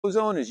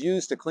Ozone is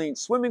used to clean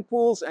swimming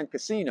pools and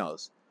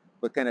casinos,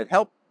 but can it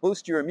help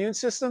boost your immune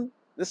system?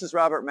 This is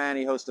Robert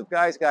Manni, host of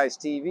Guys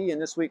TV,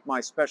 and this week my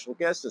special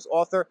guest is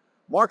author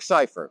Marc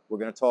Seifer. We're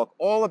going to talk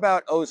all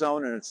about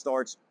ozone, and it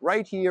starts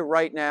right here,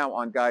 right now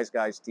on Guys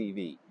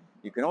TV.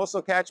 You can also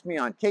catch me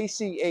on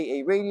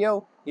KCAA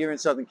Radio here in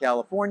Southern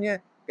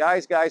California,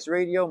 Guys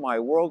Radio, my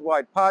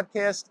worldwide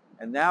podcast,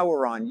 and now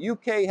we're on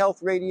UK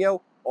Health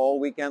Radio all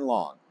weekend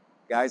long.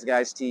 Guys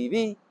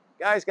TV,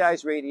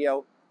 Guys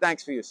Radio,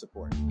 thanks for your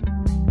support.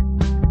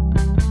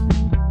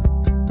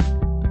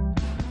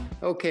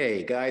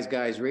 Okay,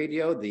 Guys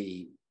Radio,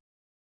 the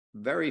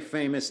very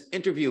famous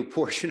interview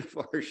portion of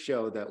our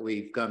show that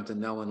we've come to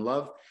know and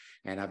love.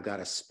 And I've got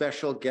a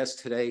special guest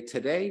today.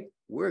 Today,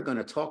 we're going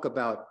to talk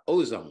about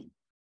ozone.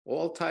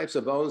 All types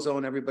of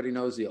ozone. Everybody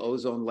knows the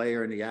ozone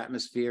layer in the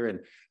atmosphere, and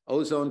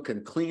ozone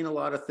can clean a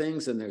lot of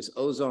things, and there's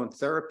ozone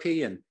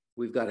therapy, and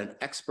we've got an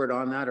expert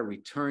on that, a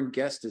return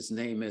guest. His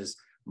name is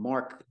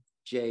Marc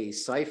J.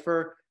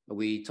 Seifer.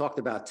 We talked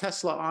about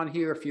Tesla on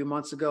here a few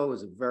months ago. It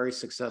was a very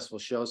successful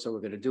show, so we're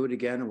going to do it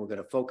again, and we're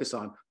going to focus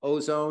on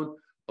ozone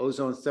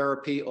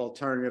therapy,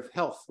 alternative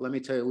health. Let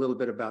me tell you a little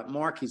bit about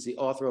Marc. He's the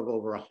author of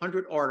over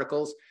 100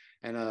 articles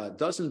and a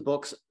dozen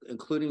books,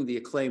 including the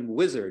acclaimed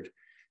Wizard,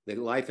 The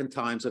Life and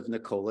Times of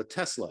Nikola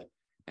Tesla.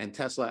 And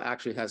Tesla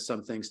actually has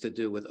some things to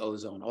do with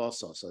ozone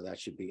also, so that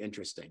should be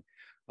interesting.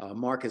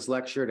 Marc has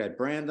lectured at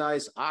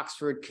Brandeis,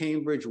 Oxford,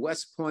 Cambridge,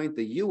 West Point,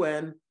 the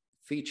UN,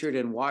 featured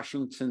in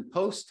Washington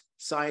Post,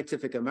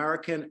 Scientific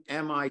American,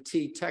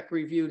 MIT Tech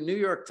Review, New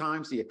York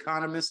Times, The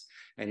Economist,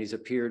 and he's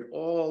appeared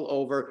all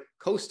over,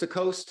 coast to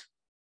coast,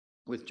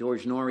 with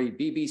George Norrie,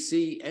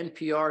 BBC,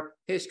 NPR,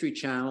 History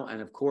Channel,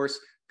 and of course,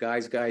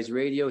 Guys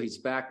Radio. He's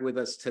back with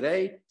us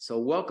today. So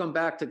welcome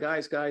back to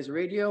Guys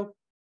Radio,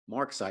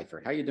 Marc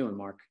Seifer. How you doing,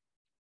 Marc?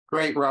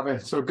 Great,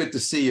 Robert. So good to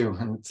see you.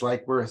 And it's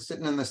like we're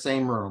sitting in the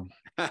same room.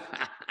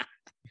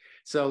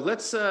 So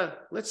let's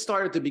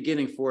start at the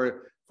beginning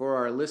for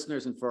our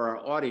listeners and for our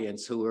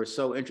audience who are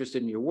so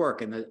interested in your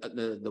work. And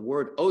the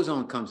word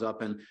ozone comes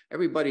up, and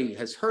everybody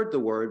has heard the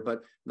word,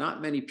 but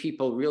not many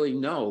people really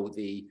know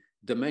the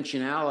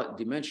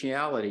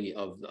dimensionality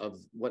of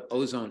what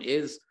ozone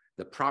is,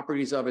 the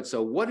properties of it.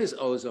 So what is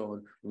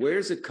ozone? Where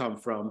does it come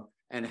from?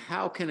 And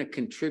how can it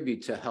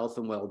contribute to health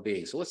and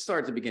well-being? So let's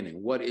start at the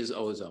beginning. What is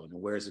ozone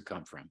and where does it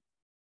come from?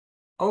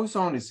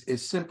 Ozone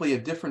is simply a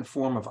different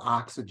form of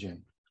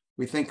oxygen.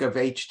 We think of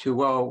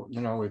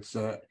H2O, it's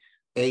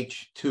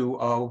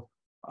H2O.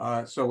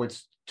 So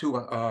it's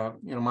two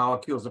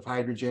molecules of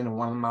hydrogen and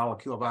one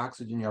molecule of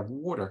oxygen. You have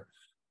water.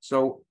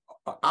 So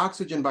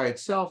oxygen by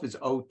itself is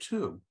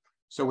O2.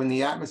 So in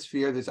the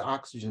atmosphere, there's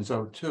oxygen's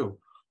O2.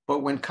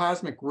 But when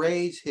cosmic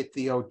rays hit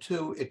the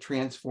O2, it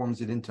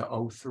transforms it into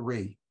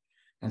O3.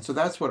 And so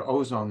that's what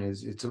ozone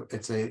is.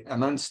 It's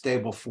an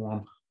unstable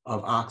form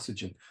of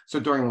oxygen. So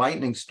during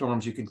lightning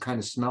storms, you can kind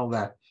of smell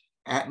that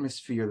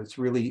atmosphere that's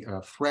really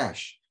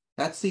fresh.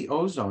 That's the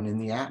ozone in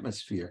the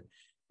atmosphere.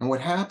 And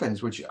what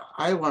happens, which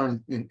I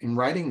learned in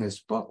writing this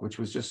book, which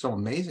was just so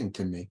amazing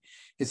to me,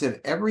 is that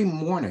every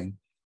morning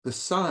the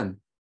sun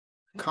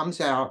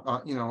comes out,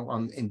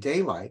 in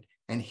daylight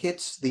and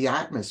hits the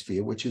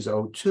atmosphere, which is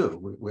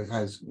O2, which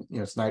has,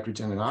 it's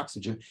nitrogen and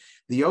oxygen.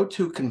 The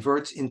O2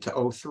 converts into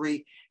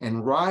O3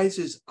 and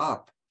rises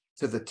up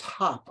to the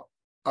top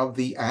of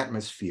the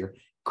atmosphere,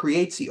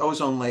 creates the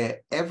ozone layer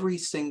every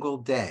single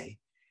day.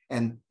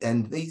 And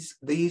this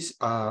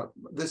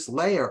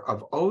layer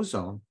of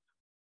ozone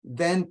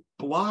then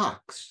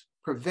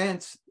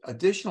prevents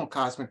additional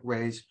cosmic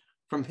rays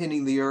from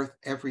hitting the Earth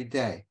every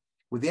day.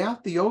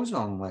 Without the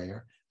ozone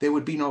layer, there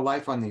would be no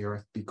life on the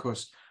Earth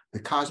because the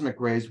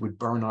cosmic rays would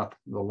burn up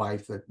the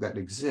life that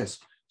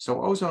exists.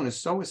 So ozone is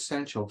so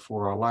essential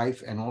for our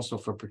life and also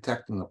for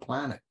protecting the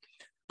planet.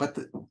 But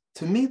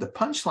to me, the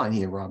punchline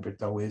here, Robert,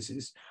 though,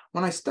 is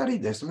when I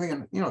studied this, I'm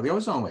thinking, the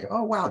ozone layer,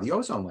 oh, wow, the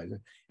ozone layer,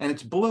 and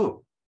it's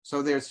blue.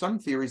 So there's some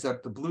theories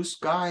that the blue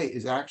sky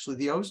is actually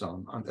the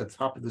ozone on the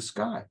top of the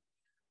sky.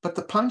 But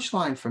the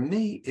punchline for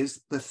me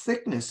is the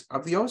thickness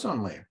of the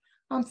ozone layer.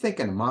 I'm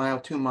thinking a mile,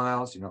 2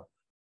 miles,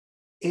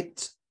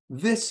 it's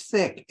this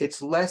thick.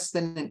 It's less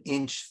than an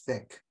inch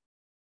thick.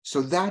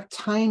 So that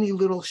tiny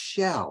little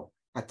shell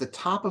at the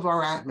top of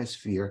our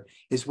atmosphere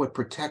is what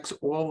protects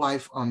all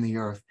life on the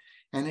Earth.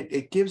 And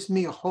it gives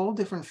me a whole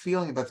different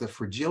feeling about the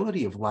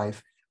fragility of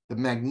life, the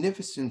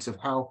magnificence of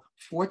how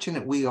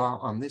fortunate we are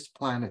on this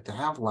planet to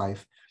have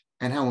life,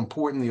 and how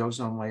important the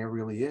ozone layer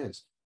really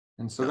is.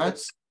 And so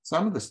that's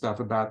some of the stuff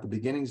about the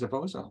beginnings of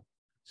ozone.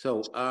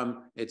 So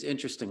it's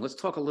interesting. Let's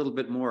talk a little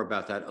bit more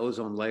about that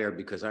ozone layer,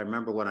 because I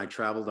remember when I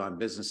traveled on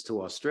business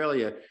to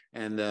Australia,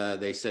 and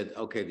they said,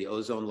 okay, the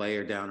ozone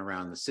layer down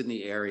around the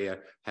Sydney area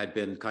had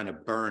been kind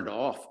of burned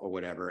off or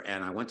whatever.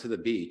 And I went to the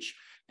beach,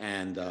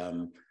 and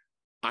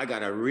I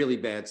got a really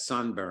bad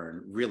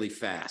sunburn really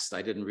fast.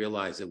 I didn't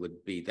realize it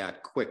would be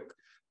that quick.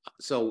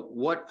 So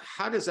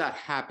how does that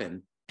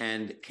happen,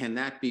 and can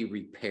that be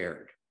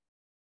repaired?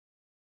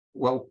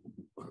 Well,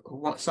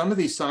 some of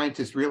these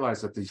scientists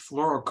realized that these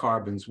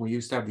fluorocarbons, we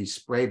used to have these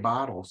spray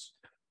bottles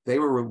they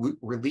were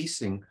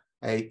releasing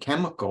a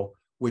chemical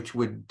which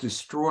would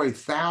destroy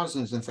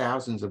thousands and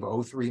thousands of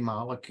O3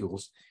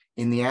 molecules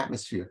in the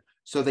atmosphere.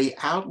 So they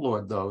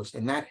outlawed those,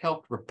 and that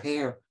helped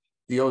repair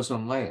the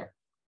ozone layer.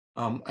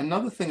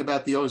 Another thing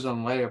about the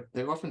ozone layer,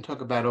 they often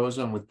talk about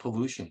ozone with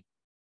pollution.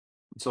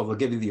 So they'll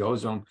give you the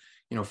ozone,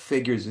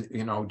 figures,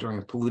 during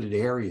a polluted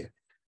area.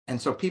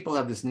 And so people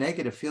have this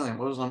negative feeling,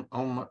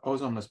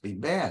 ozone must be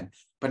bad.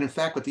 But in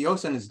fact, what the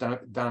ozone has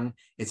done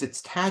is it's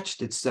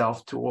attached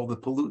itself to all the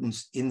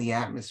pollutants in the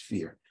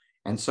atmosphere.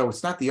 And so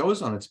it's not the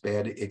ozone that's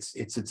bad, it's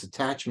its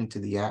attachment to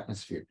the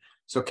atmosphere.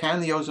 So can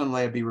the ozone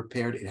layer be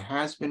repaired? It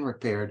has been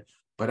repaired,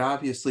 but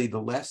obviously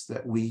the less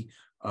that we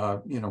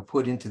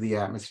put into the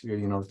atmosphere,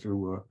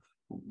 through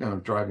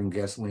driving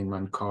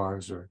gasoline-run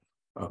cars or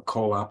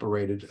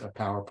coal-operated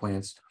power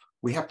plants,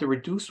 we have to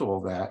reduce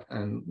all that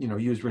and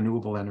use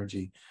renewable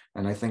energy.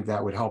 And I think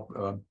that would help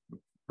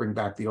bring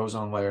back the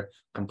ozone layer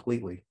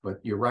completely. But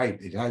you're right,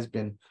 it has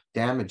been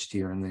damaged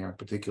here and there,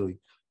 particularly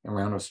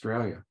around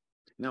Australia.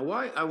 Now,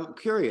 why, I'm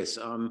curious,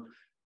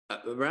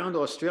 around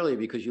Australia,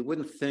 because you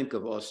wouldn't think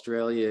of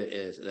Australia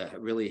as a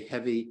really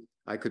heavy,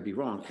 I could be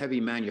wrong, heavy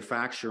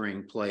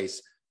manufacturing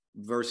place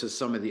versus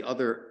some of the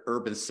other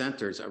urban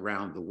centers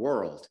around the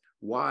world.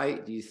 Why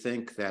do you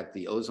think that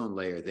the ozone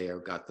layer there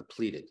got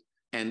depleted?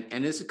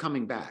 And is it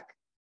coming back?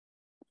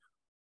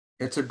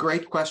 It's a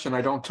great question.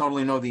 I don't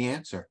totally know the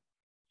answer.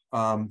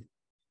 I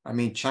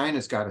mean,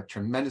 China's got a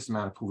tremendous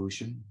amount of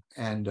pollution,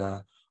 and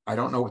I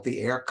don't know what the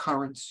air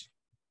currents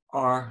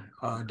are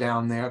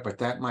down there, but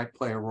that might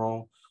play a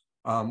role.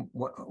 During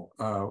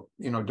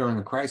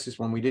the crisis,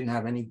 when we didn't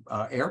have any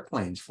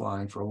airplanes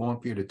flying for a long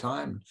period of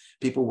time,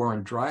 people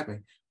weren't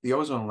driving, the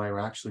ozone layer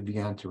actually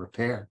began to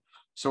repair.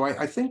 So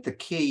I think the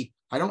key,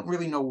 I don't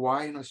really know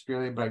why in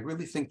Australia, but I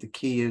really think the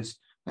key is,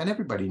 and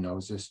everybody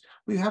knows this,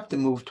 we have to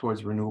move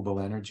towards renewable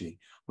energy.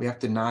 We have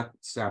to not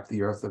sap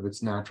the earth of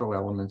its natural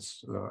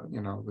elements,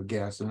 the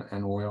gas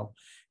and oil,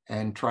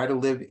 and try to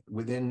live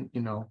within,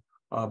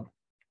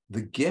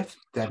 the gift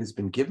that has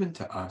been given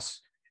to us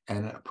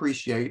and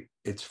appreciate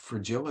its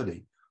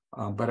fragility.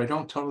 But I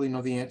don't totally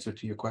know the answer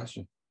to your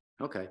question.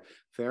 Okay,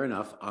 fair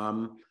enough.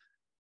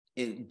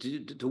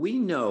 Do we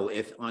know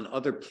if on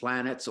other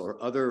planets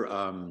or other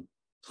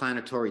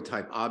planetary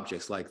type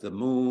objects like the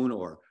moon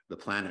or the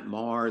planet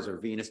Mars or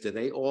Venus, do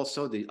they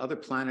also, the other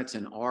planets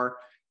in our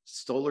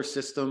solar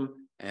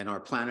system and our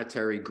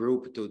planetary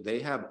group, do they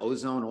have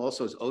ozone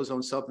also? Is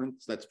ozone something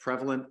that's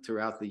prevalent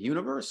throughout the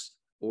universe?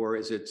 Or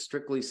is it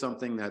strictly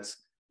something that's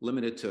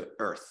limited to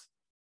Earth?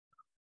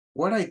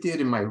 What I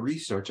did in my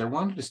research, I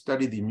wanted to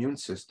study the immune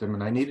system,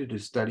 and I needed to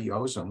study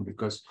ozone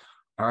because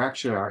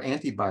our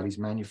antibodies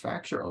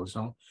manufacture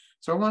ozone.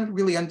 So I wanted to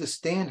really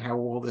understand how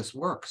all this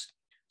works.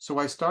 So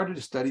I started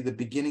to study the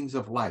beginnings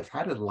of life.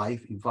 How did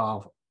life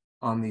evolve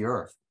on the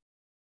Earth?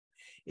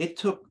 It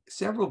took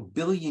several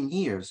billion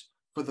years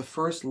for the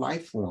first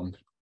life form,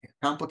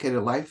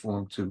 complicated life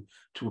form, to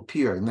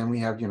appear. And then we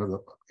have, the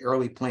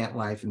early plant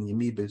life and the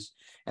amoebas.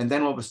 And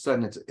then all of a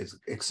sudden it's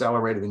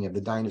accelerated, and you have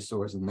the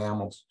dinosaurs and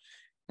mammals.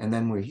 And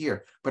then we're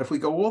here. But if we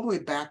go all the way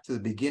back to the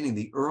beginning,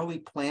 the early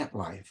plant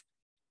life,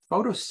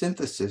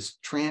 photosynthesis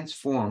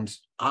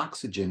transforms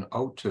oxygen,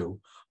 O2,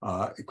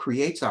 it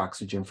creates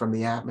oxygen from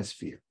the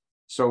atmosphere.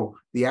 So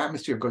the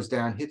atmosphere goes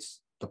down,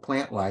 hits the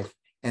plant life,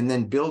 and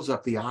then builds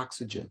up the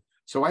oxygen.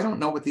 So I don't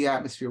know what the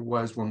atmosphere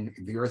was when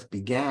the Earth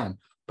began,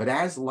 but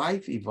as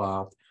life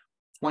evolved,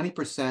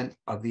 20%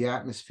 of the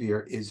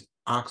atmosphere is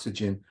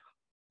oxygen,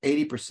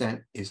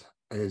 80%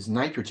 is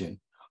nitrogen.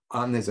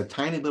 There's a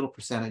tiny little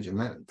percentage, and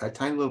that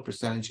tiny little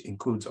percentage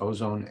includes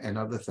ozone and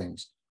other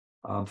things.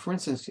 For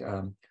instance,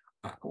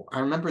 I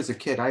remember as a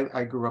kid,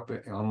 I grew up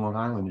on Long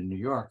Island in New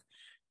York,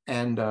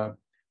 and the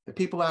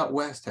people out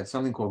west had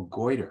something called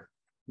goiter.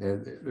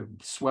 They're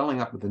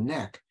swelling up of the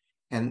neck.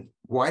 And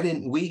why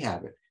didn't we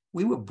have it?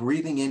 We were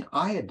breathing in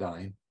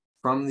iodine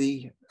from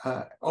the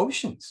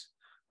oceans.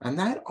 And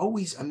that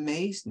always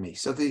amazed me.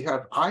 So they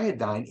have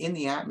iodine in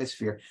the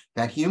atmosphere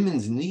that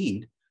humans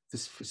need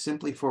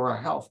simply for our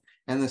health.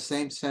 And in the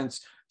same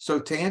sense, so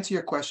to answer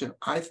your question,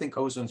 I think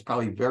ozone is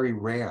probably very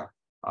rare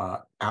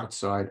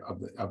outside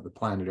of the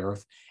planet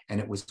Earth. And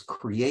it was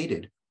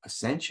created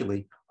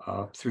essentially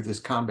through this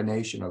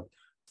combination of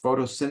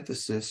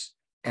photosynthesis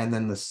and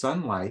then the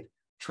sunlight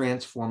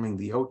transforming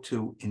the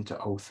O2 into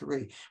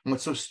O3. And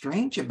what's so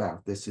strange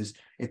about this is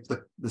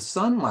the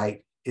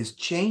sunlight is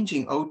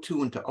changing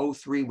O2 into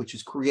O3, which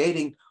is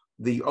creating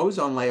the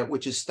ozone layer,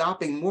 which is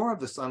stopping more of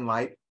the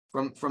sunlight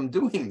from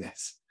doing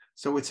this.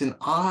 So it's an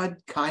odd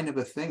kind of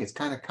a thing. It's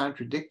kind of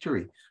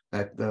contradictory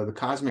that the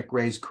cosmic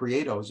rays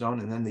create ozone,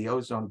 and then the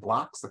ozone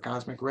blocks the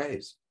cosmic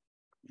rays.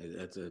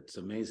 It's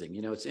amazing.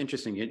 It's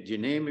interesting. Your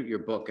name of your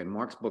book, and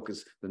Marc's book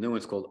is the new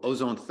one's called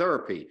Ozone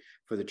Therapy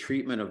for the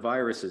Treatment of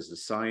Viruses, the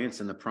Science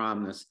and the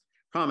Promise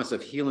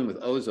of Healing with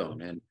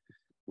Ozone. And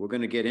we're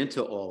going to get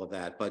into all of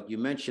that. But you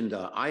mentioned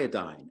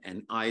iodine,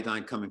 and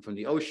iodine coming from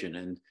the ocean.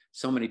 And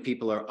so many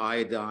people are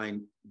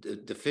iodine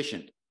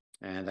deficient.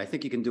 And I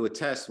think you can do a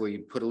test where you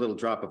put a little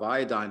drop of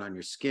iodine on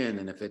your skin,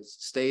 and if it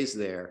stays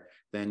there,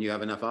 then you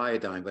have enough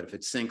iodine. But if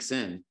it sinks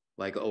in,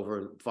 like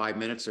over 5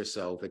 minutes or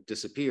so, if it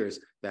disappears,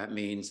 that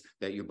means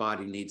that your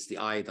body needs the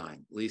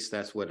iodine. At least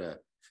that's what a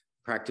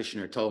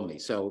practitioner told me.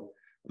 So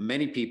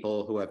many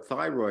people who have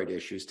thyroid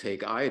issues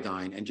take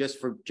iodine, and just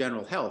for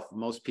general health,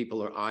 most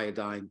people are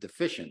iodine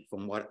deficient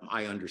from what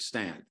I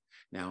understand.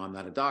 Now, I'm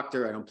not a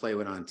doctor. I don't play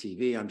with it on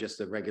TV. I'm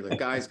just a regular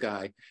guy's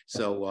guy.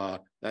 So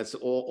that's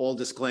all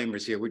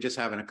disclaimers here. We're just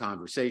having a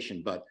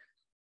conversation. But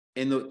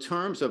in the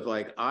terms of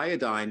like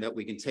iodine, that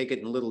we can take it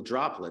in little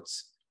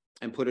droplets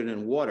and put it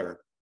in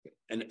water,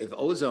 and if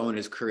ozone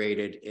is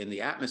created in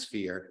the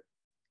atmosphere,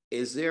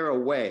 is there a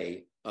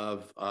way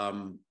of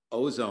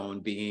ozone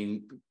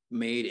being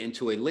made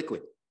into a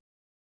liquid?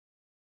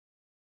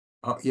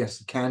 Yes,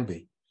 it can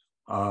be.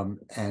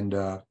 And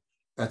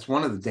that's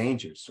one of the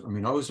dangers. I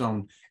mean,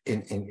 ozone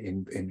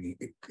in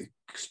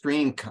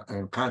extreme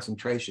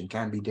concentration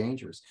can be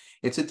dangerous.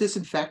 It's a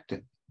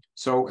disinfectant.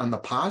 So on the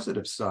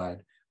positive side,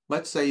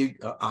 let's say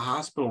a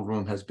hospital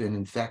room has been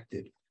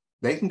infected.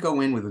 They can go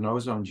in with an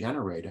ozone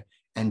generator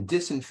and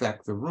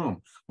disinfect the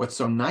room. What's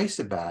so nice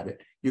about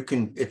it, you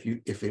can,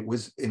 if it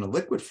was in a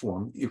liquid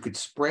form, you could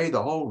spray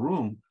the whole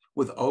room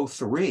with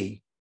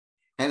O3,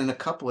 and in a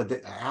couple of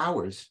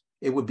hours,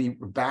 it would be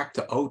back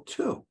to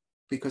O2,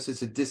 because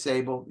it's a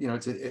disabled,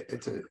 it's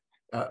an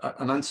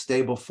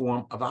unstable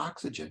form of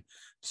oxygen.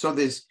 So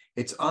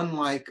it's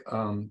unlike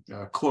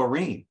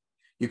chlorine.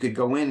 You could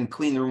go in and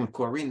clean the room with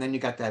chlorine, then you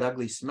got that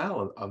ugly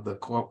smell of the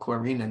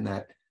chlorine and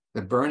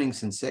the burning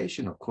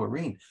sensation of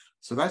chlorine.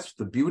 So that's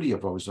the beauty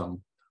of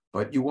ozone.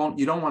 But you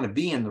don't want to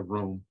be in the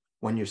room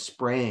when you're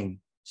spraying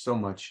so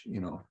much,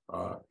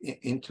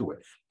 into it.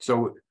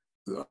 So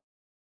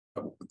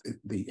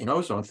in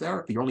ozone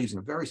therapy, you're only using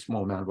a very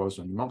small amount of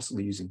ozone. You're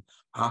mostly using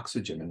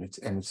oxygen, and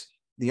it's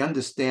the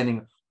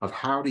understanding of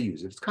how to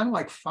use it. It's kind of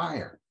like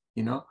fire,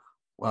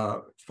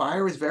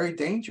 fire is very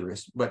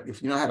dangerous, but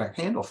if you know how to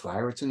handle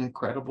fire, it's an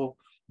incredible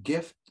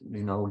gift,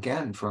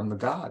 again, from the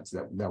gods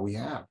that we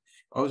have.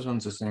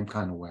 Ozone's the same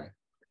kind of way.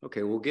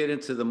 Okay, we'll get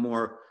into the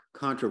more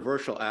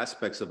controversial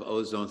aspects of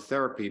ozone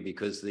therapy,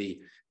 because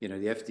the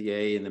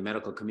FDA and the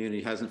medical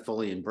community hasn't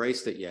fully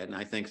embraced it yet. And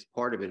I think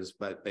part of it is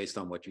based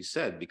on what you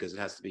said, because it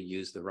has to be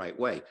used the right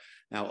way.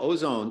 Now,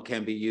 ozone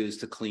can be used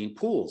to clean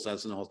pools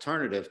as an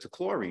alternative to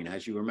chlorine,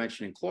 as you were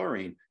mentioning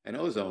chlorine and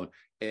ozone.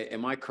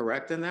 Am I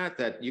correct in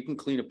that you can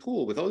clean a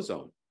pool with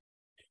ozone?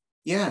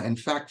 Yeah, in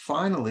fact,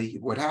 finally,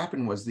 what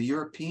happened was the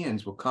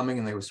Europeans were coming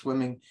and they were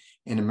swimming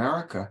in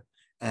America.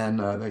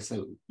 And they said,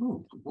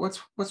 "Ooh,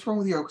 what's wrong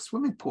with your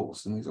swimming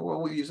pools?" And they said,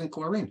 "Well, we're using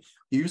chlorine."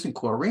 "You're using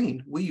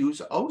chlorine? We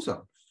use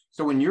ozone."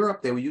 So in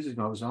Europe, they were using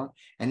ozone.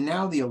 And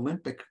now the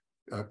Olympic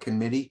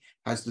committee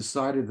has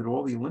decided that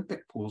all the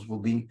Olympic pools will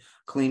be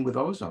cleaned with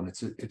ozone.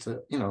 It's a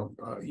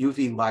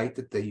UV light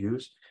that they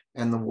use,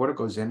 and the water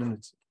goes in and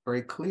it's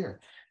very clear.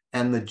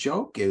 And the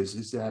joke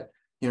is that,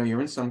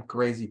 you're in some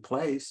crazy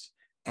place,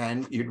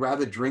 and you'd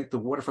rather drink the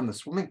water from the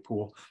swimming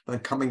pool than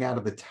coming out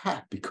of the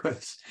tap,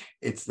 because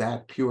it's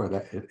that pure,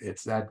 that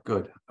it's that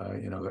good,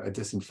 a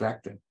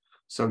disinfectant.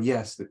 So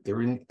yes,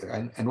 they're in,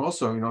 and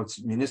also,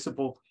 it's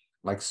municipal,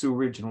 like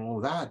sewage and all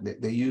of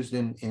that. They're used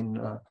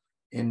in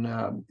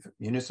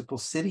municipal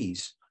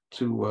cities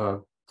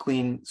to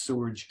clean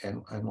sewage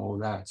and all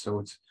of that. So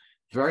it's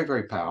very,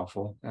 very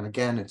powerful. And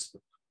again,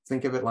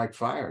 think of it like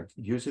fire.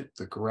 Use it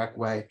the correct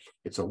way.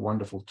 It's a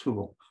wonderful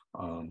tool.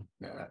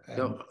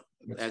 So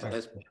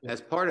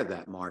as part of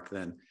that, Mark,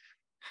 then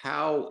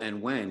how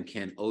and when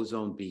can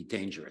ozone be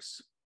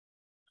dangerous?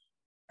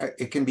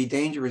 It can be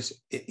dangerous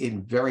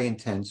in very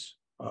intense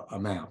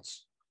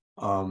amounts.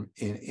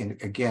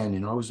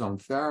 In ozone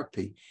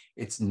therapy,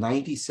 it's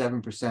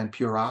 97%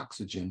 pure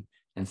oxygen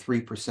and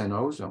 3%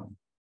 ozone.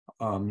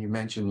 You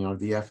mentioned,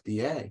 the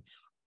FDA.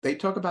 They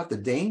talk about the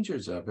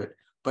dangers of it,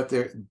 but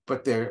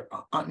they're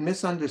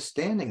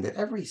misunderstanding that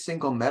every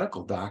single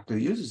medical doctor who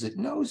uses it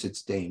knows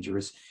it's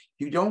dangerous.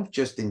 You don't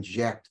just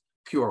inject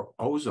pure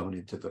ozone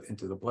into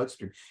the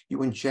bloodstream.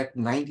 You inject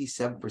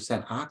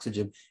 97%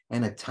 oxygen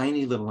and a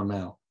tiny little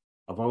amount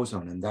of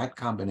ozone, and that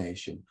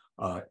combination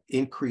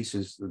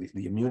increases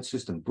the immune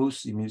system,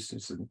 boosts the immune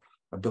system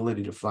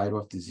ability to fight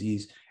off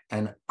disease,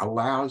 and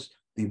allows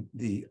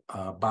the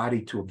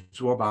body to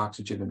absorb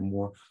oxygen in a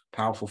more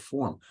powerful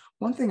form.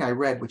 One thing I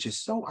read, which is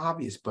so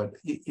obvious, but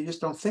you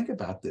just don't think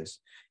about this,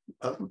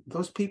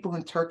 those people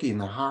in Turkey in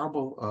the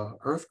horrible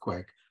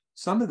earthquake,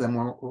 some of them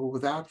were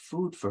without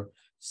food for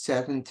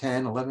 7,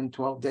 10, 11,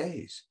 12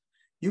 days.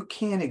 You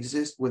can't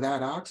exist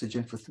without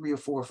oxygen for 3 or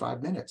 4 or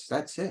 5 minutes.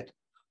 That's it.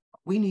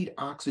 We need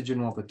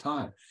oxygen all the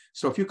time.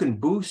 So if you can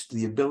boost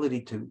the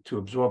ability to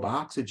absorb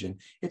oxygen,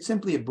 it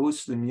simply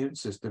boosts the immune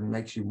system,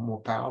 makes you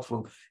more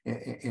powerful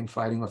in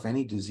fighting off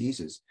any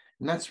diseases.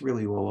 And that's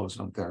really all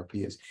ozone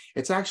therapy is.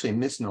 It's actually a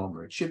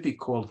misnomer. It should be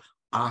called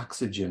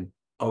oxygen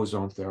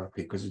ozone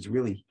therapy, because it's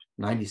really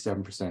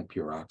 97%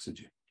 pure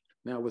oxygen.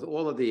 Now, with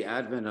all of the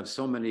advent of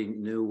so many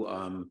new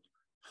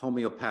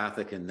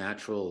homeopathic and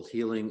natural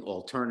healing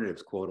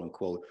alternatives, quote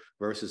unquote,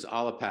 versus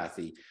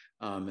allopathy,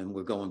 and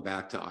we're going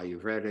back to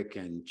Ayurvedic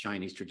and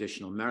Chinese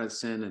traditional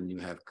medicine, and you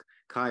have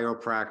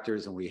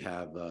chiropractors and we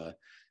have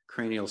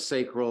cranial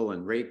sacral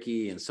and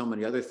Reiki and so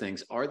many other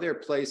things. Are there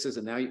places,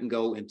 and now you can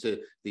go into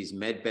these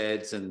med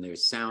beds and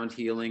there's sound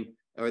healing.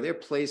 Are there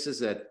places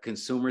that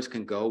consumers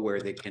can go where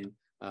they can,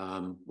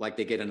 like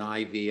they get an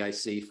IV, I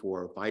see,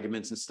 for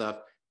vitamins and stuff?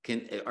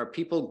 Are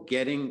people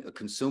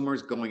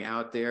consumers going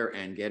out there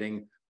and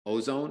getting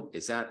ozone?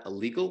 Is that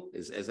illegal?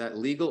 Is that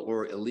legal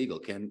or illegal?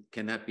 Can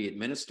that be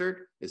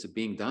administered? Is it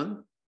being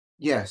done?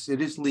 Yes,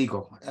 it is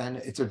legal. And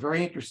it's a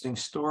very interesting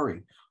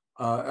story.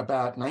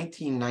 About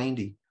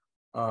 1990,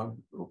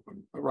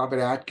 Robert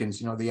Atkins,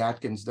 the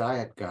Atkins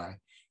diet guy,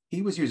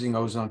 he was using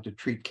ozone to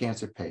treat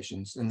cancer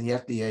patients, and the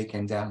FDA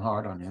came down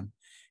hard on him,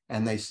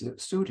 and they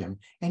sued him,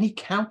 and he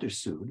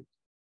countersued,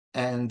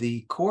 and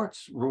the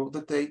courts ruled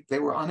that they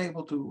were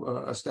unable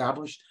to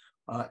establish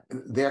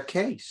their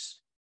case.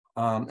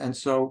 And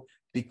so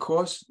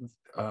because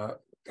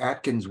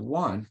Atkins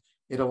won,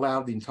 it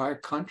allowed the entire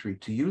country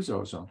to use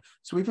ozone.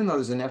 So even though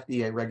there's an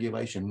FDA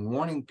regulation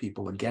warning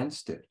people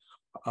against it,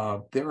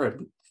 there are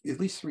at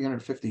least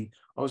 350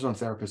 ozone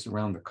therapists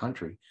around the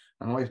country.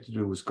 And all you have to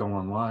do is go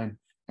online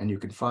and you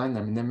can find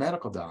them. And they're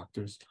medical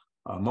doctors.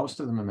 Most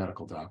of them are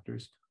medical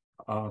doctors.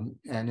 And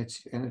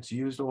it's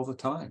used all the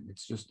time.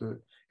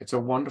 It's a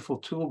wonderful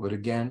tool. But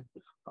again,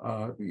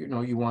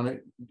 you want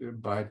it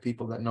by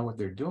people that know what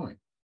they're doing.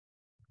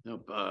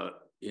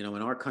 In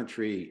our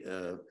country,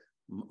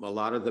 a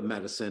lot of the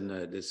medicine,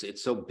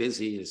 it's so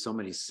busy, there's so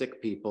many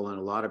sick people, and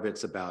a lot of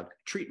it's about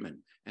treatment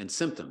and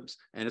symptoms,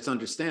 and it's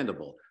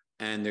understandable.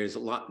 And there's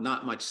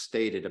not much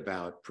stated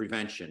about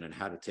prevention and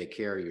how to take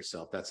care of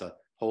yourself. There's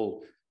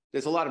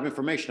a lot of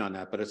information on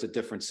that, but it's a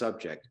different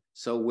subject.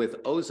 So with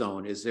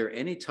ozone, is there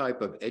any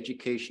type of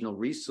educational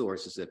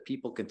resources that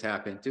people can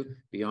tap into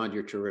beyond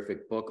your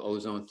terrific book,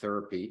 Ozone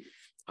Therapy,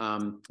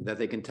 that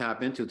they can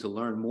tap into to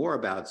learn more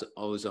about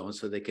ozone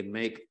so they can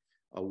make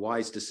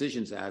wise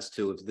decisions as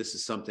to if this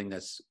is something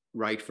that's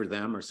right for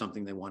them or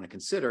something they want to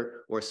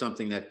consider or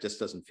something that just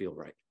doesn't feel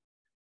right?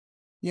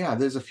 Yeah,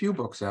 there's a few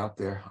books out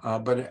there,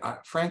 but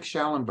Frank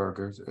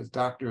Schallenberger, a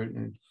doctor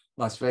in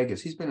Las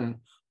Vegas, he's been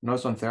an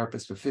ozone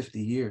therapist for 50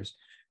 years.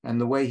 And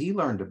the way he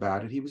learned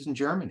about it, he was in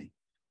Germany.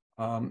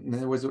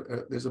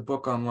 There's a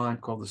book online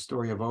called The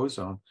Story of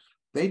Ozone.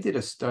 They did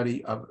a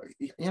study of,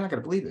 you're not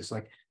going to believe this,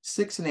 like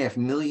 6.5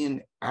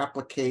 million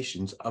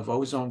applications of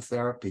ozone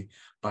therapy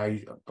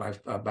by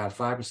about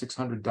 500 or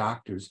 600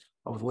 doctors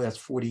over the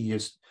last 40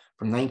 years,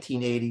 from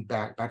 1980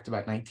 back to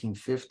about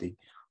 1950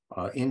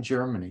 in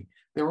Germany.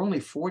 There were only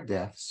 4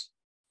 deaths,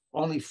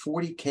 only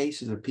 40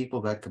 cases of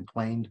people that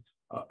complained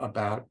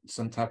about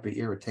some type of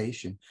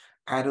irritation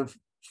out of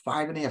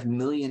 5.5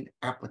 million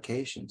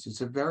applications.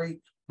 It's a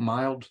very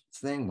mild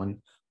thing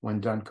when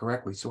done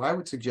correctly. So I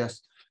would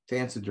suggest, to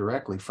answer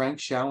directly, Frank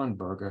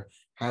Schallenberger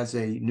has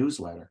a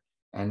newsletter,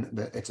 and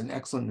it's an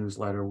excellent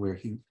newsletter where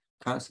he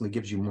constantly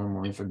gives you more and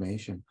more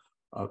information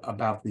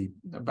about the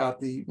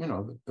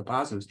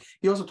positives.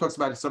 He also talks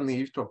about something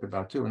you've talked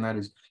about too, and that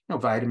is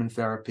vitamin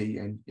therapy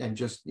and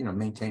just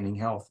maintaining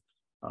health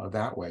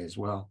that way as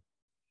well.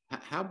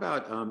 How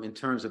about in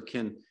terms of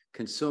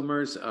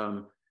consumers?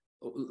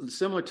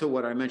 Similar to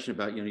what I mentioned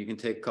about, you can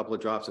take a couple of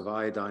drops of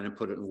iodine and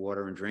put it in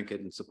water and drink it.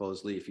 And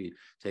supposedly if you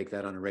take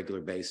that on a regular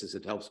basis,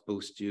 it helps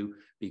boost you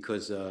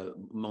because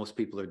most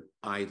people are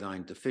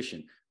iodine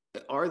deficient.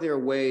 Are there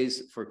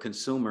ways for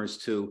consumers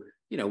to,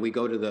 we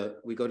go to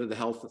the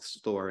health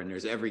store and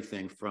there's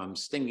everything from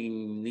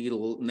stinging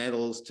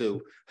needles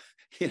to,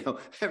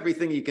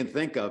 everything you can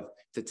think of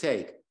to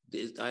take.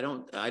 I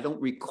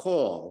don't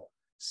recall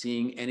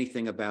seeing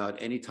anything about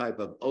any type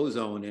of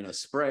ozone in a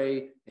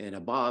spray, in a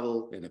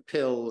bottle, in a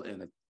pill,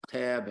 in a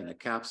tab, in a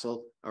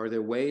capsule. Are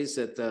there ways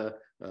that,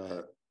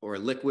 or a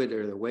liquid,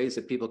 are there ways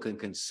that people can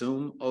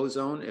consume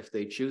ozone if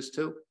they choose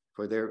to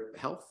for their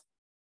health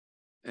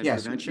and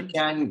prevention?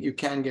 You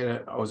can get an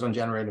ozone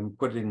generator and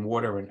put it in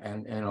water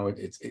and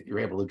you're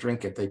able to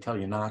drink it. They tell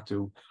you not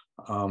to,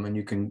 and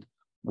you can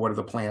water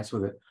the plants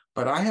with it.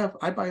 But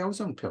I buy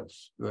ozone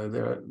pills.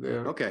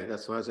 They're okay,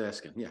 that's what I was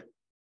asking. Yeah.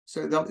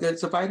 So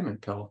it's a vitamin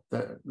pill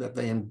that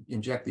they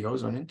inject the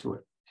ozone into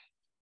it.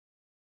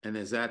 And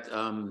is that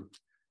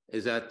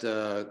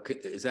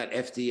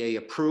FDA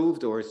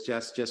approved, or it's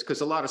just because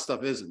a lot of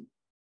stuff isn't?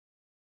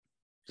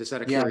 Just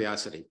out of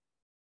curiosity.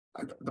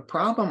 The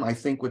problem, I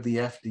think, with the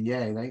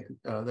FDA,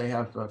 they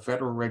have a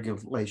federal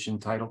regulation,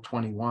 Title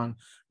 21,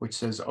 which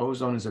says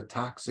ozone is a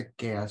toxic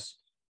gas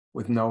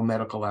with no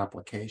medical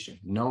application.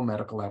 No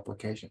medical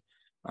application.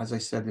 As I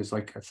said, there's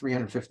like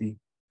 350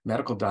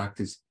 medical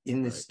doctors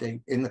in this state,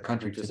 in the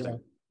country today.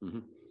 Mm-hmm.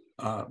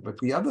 But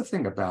the other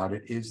thing about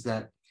it is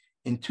that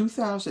in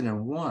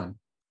 2001,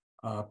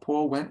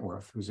 Paul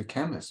Wentworth, who's a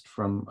chemist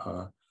from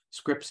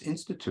Scripps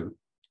Institute,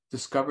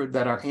 discovered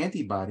that our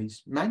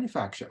antibodies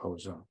manufacture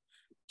ozone.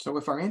 So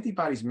if our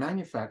antibodies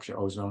manufacture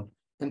ozone,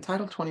 then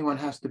Title 21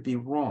 has to be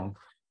wrong.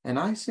 And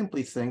I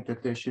simply think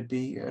that there should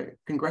be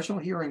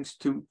congressional hearings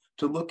to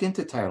look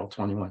into Title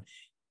 21.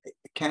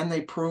 Can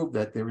they prove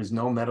that there is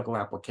no medical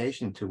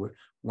application to it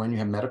when you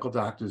have medical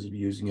doctors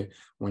using it,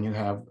 when you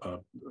have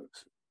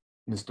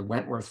Mr.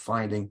 Wentworth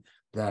finding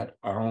that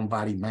our own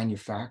body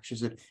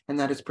manufactures it, and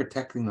that it's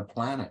protecting the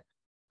planet.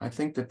 I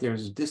think that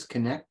there's a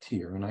disconnect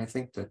here, and I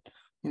think that,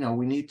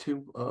 we need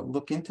to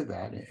look into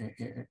that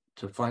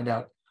to find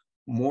out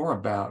more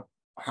about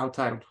how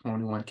Title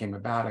 21 came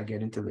about. I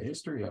get into the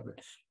history of it,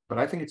 but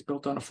I think it's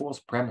built on a false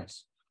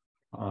premise.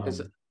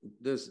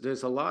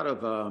 There's a lot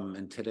of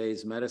in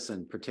today's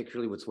medicine,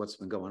 particularly with what's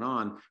been going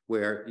on,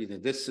 where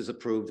this is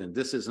approved and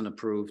this isn't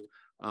approved.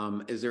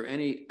 Is there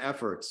any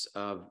efforts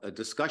of a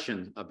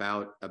discussion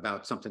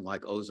about something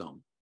like ozone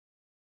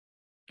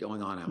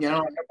going on out there?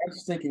 I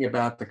was thinking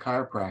about the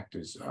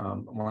chiropractors.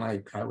 When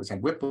I was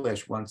had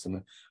whiplash once,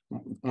 and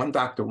one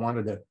doctor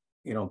wanted to,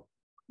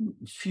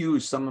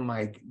 fuse some of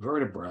my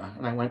vertebra,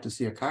 and I went to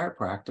see a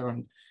chiropractor,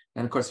 and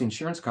of course the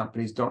insurance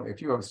companies don't.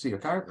 If you ever see a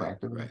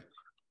chiropractor, right.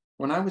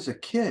 When I was a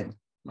kid,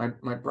 my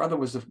brother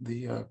was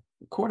the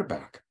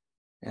quarterback,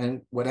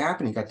 and what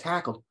happened? He got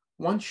tackled.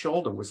 One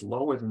shoulder was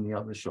lower than the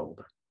other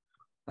shoulder,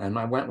 and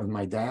I went with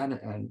my dad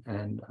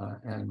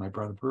and my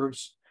brother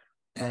Bruce.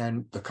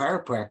 And the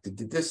chiropractor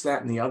did this,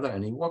 that, and the other,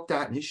 and he walked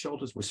out and his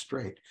shoulders were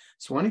straight.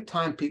 So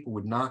anytime people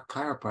would knock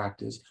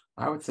chiropractors,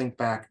 I would think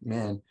back,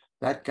 man,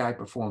 that guy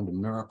performed a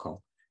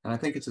miracle. And I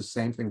think it's the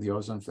same thing, the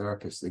ozone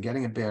therapists. They're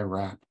getting a bad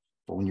rap,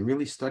 but when you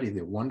really study,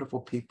 they're wonderful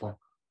people,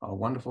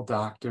 wonderful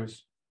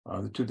doctors.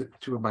 The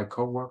two of my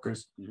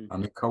co-workers,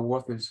 my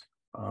co-authors,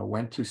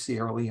 went to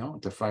Sierra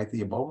Leone to fight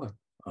the Ebola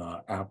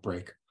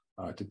outbreak,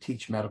 to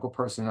teach medical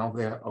personnel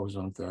their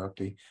ozone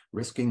therapy,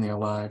 risking their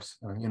lives,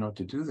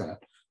 to do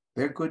that.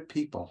 They're good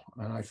people.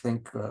 And I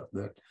think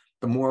that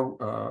the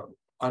more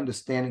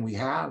understanding we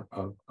have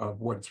of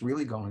what's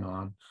really going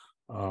on,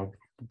 the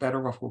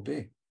better off we'll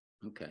be.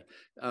 Okay.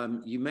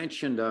 You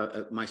mentioned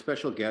my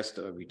special guest,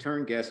 a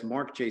return guest,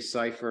 Marc J.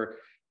 Seifer,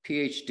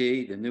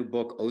 PhD, the new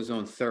book,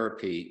 Ozone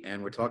Therapy.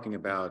 And we're talking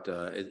about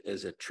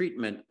as a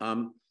treatment.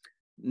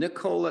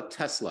 Nikola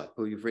Tesla,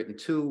 who you've written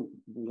two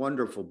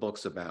wonderful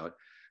books about,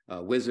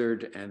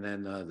 Wizard, and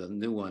then the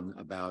new one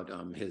about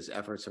his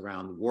efforts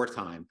around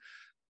wartime.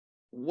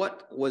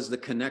 What was the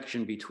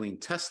connection between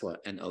Tesla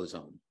and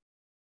ozone?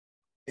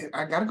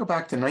 I got to go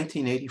back to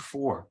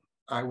 1984.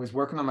 I was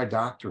working on my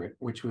doctorate,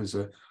 which was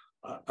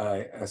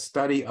a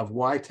study of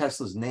why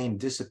Tesla's name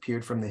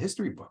disappeared from the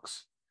history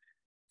books.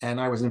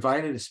 And I was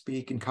invited to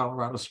speak in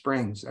Colorado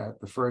Springs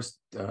at the first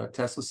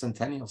Tesla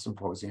Centennial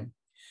Symposium.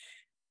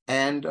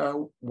 And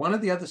one of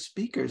the other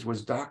speakers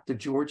was Dr.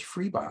 George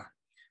Freebach.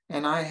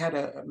 And I had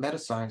a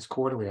Metascience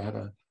Quarterly. I had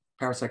a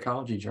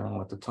parapsychology journal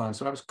at the time.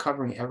 So I was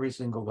covering every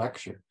single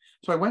lecture.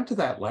 So I went to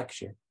that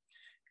lecture,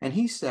 and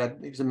he said,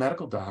 he was a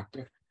medical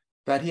doctor,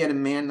 that he had a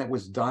man that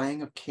was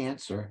dying of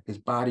cancer, his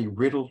body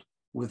riddled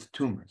with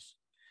tumors.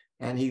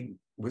 And he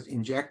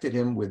injected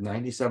him with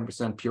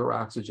 97% pure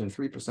oxygen,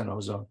 3%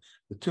 ozone.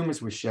 The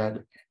tumors were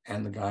shed,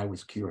 and the guy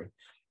was cured.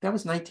 That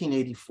was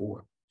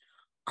 1984.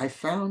 I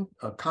found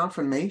a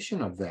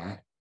confirmation of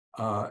that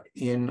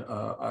in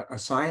a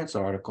science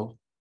article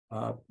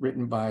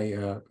written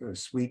by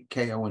Sweet,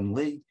 K.O. and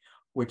Lee,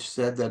 which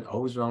said that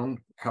ozone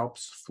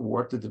helps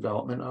thwart the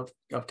development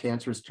of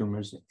cancerous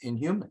tumors in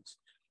humans.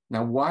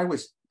 Now, why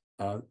was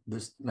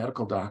this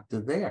medical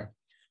doctor there?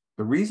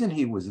 The reason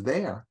he was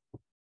there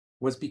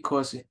was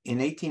because in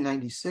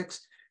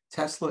 1896,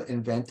 Tesla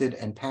invented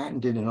and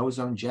patented an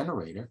ozone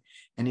generator,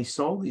 and he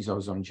sold these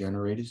ozone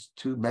generators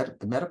to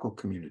the medical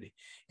community.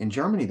 In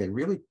Germany, they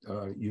really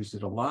used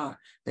it a lot.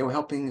 They were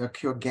helping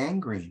cure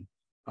gangrene,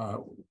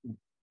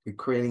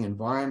 creating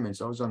environments,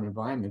 ozone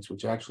environments,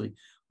 which actually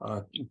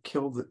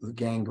kill the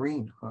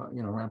gangrene,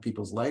 around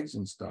people's legs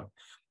and stuff.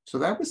 So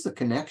that was the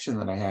connection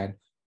that I had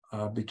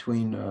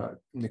between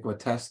Nikola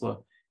Tesla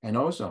and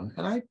ozone.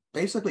 And I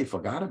basically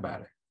forgot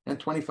about it. And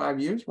 25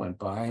 years went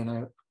by, and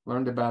I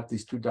learned about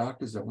these two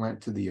doctors that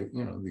went to the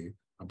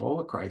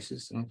Ebola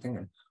crisis, and I'm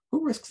thinking,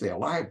 who risks their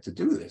life to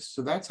do this?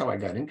 So that's how I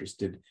got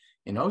interested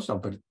in ozone.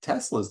 But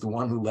Tesla is the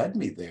one who led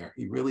me there.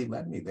 He really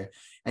led me there.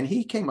 And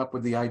he came up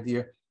with the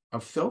idea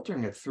of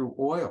filtering it through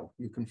oil.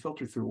 You can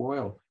filter through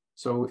oil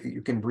so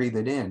you can breathe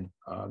it in.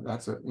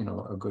 That's a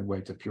good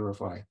way to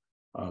purify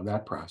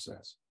that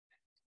process.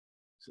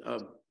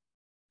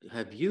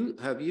 Have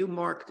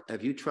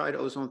you tried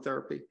ozone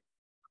therapy?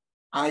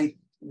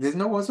 There's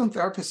no ozone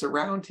therapists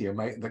around here.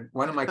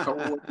 One of my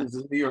coworkers is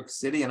in New York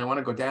City, and I want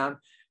to go down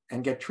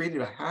and get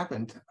treated. I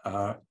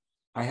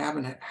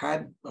haven't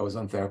had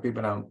ozone therapy,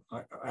 but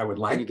I would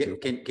like to.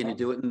 Can you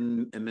do it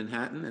in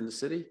Manhattan, in the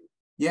city?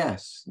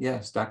 Yes.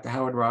 Dr.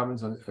 Howard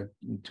Robbins on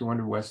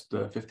 200 West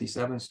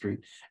 57th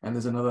Street. And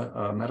there's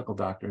another medical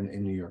doctor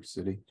in New York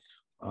City.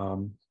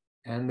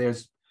 And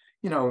there's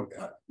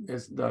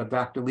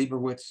Dr.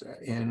 Leibowitz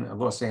in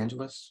Los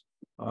Angeles,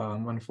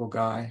 wonderful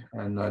guy,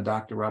 and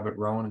Dr. Robert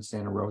Rowan in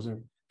Santa Rosa,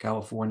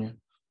 California.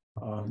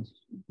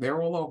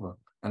 They're all over.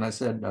 And I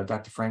said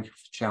Dr. Frank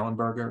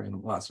Schallenberger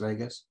in Las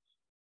Vegas.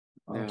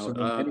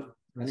 Now,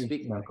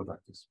 many medical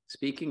doctors.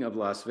 Speaking of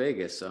Las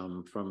Vegas,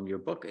 from your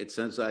book, it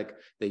sounds like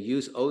they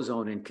use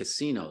ozone in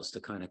casinos to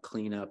kind of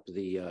clean up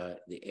the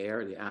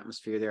air, the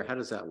atmosphere there. How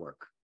does that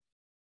work?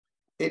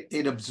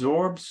 it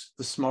absorbs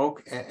the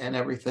smoke and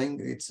everything.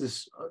 It's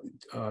this,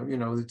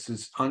 it's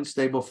this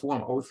unstable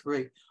form,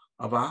 O3,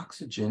 of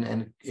oxygen,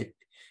 and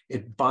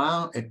it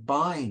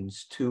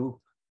binds to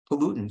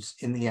pollutants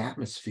in the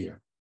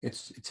atmosphere.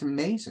 It's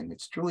amazing.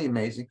 It's truly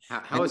amazing.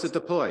 How is it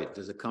deployed?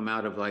 Does it come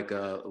out of like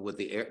with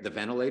the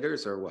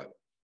ventilators or what?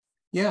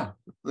 Yeah,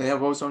 they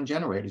have ozone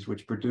generators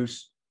which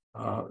produce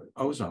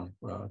ozone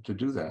to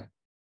do that.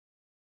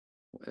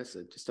 That's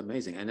just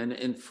amazing. And then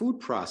in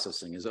food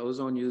processing, is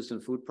ozone used in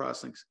food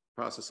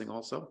processing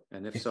also?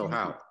 And if so,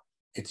 how?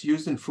 It's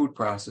used in food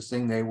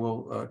processing. They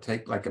will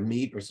take like a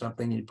meat or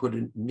something, you put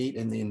meat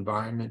in the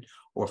environment,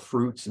 or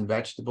fruits and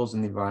vegetables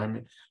in the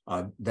environment.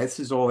 This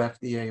is all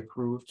FDA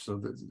approved,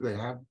 so they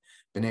have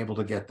been able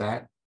to get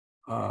that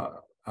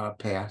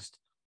passed.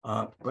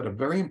 But a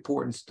very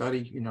important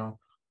study,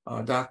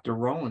 Dr.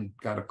 Rowan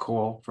got a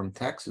call from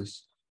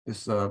Texas.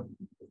 This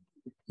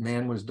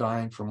man was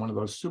dying from one of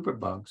those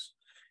superbugs,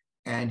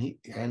 and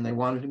they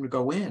wanted him to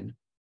go in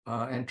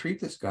and treat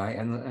this guy,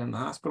 and the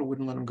hospital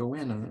wouldn't let him go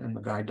in, and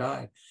the guy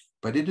died.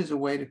 But it is a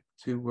way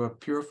to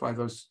purify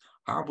those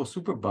horrible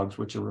superbugs,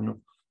 which are in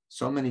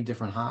so many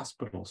different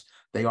hospitals.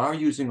 They are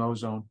using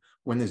ozone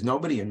when there's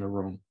nobody in the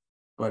room,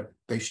 but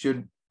they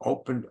should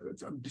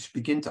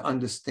begin to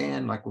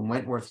understand, like when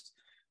Wentworth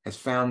has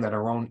found that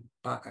our own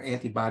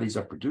antibodies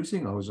are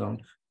producing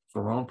ozone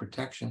for our own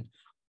protection.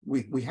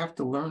 We have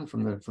to learn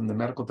from the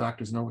medical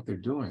doctors, know what they're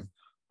doing,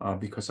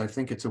 because I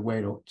think it's a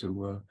way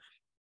to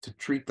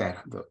treat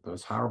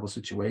those horrible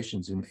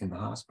situations in the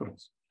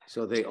hospitals.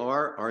 So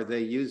are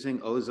they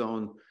using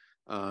ozone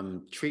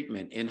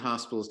treatment in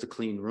hospitals to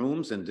clean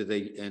rooms, and do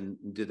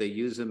they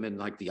use them in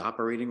like the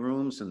operating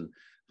rooms, and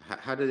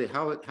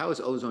how is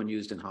ozone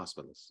used in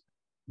hospitals?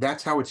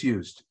 That's how it's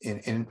used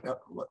in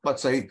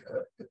let's say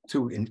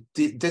to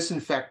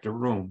disinfect a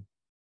room.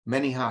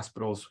 Many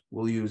hospitals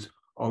will use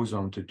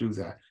ozone to do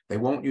that. They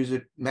won't use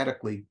it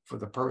medically for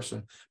the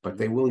person, but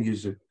they will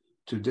use it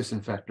to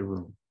disinfect a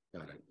room.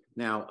 Got it.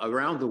 Now,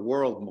 around the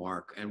world,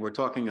 Mark, and we're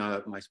talking,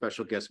 my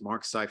special guest,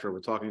 Marc Seifer, we're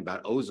talking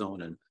about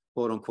ozone and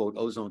quote unquote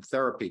ozone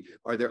therapy.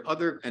 Are there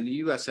and the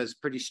US has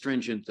pretty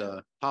stringent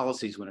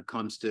policies when it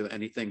comes to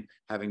anything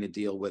having to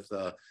deal with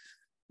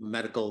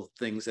medical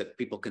things that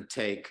people can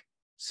take.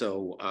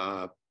 So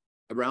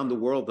around the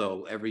world,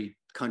 though, every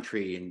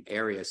country and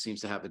area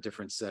seems to have a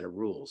different set of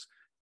rules.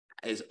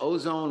 Is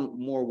ozone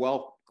more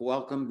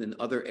welcomed in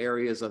other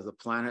areas of the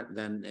planet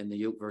than in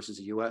the versus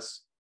the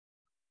US?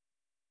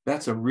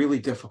 That's a really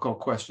difficult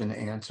question to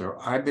answer.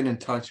 I've been in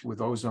touch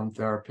with ozone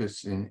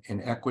therapists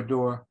in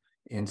Ecuador,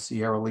 in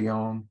Sierra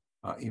Leone,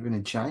 even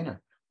in China,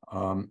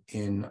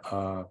 in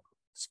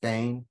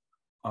Spain,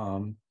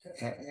 and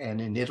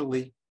in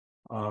Italy.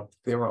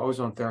 There are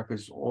ozone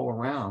therapists all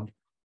around,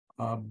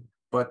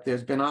 but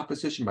there's been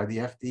opposition by the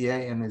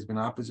FDA, and there's been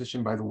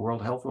opposition by the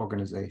World Health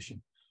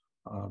Organization.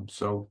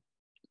 So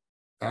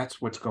that's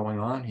what's going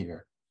on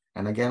here.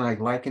 And again, I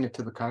liken it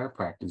to the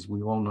chiropractors.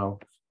 We all know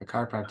the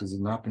chiropractors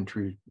have not been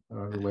treated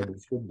the way they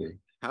should be.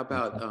 How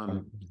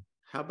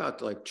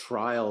about like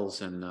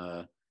trials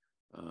and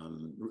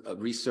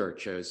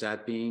research? Is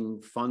that being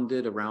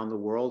funded around the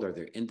world? Are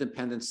there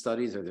independent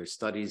studies? Are there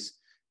studies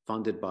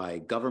funded by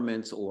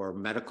governments or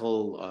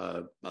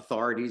medical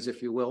authorities,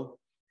 if you will?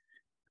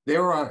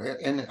 There are,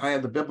 and I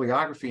have the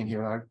bibliography in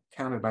here. I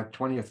counted about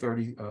 20 or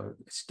 30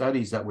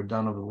 studies that were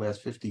done over the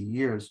last 50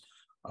 years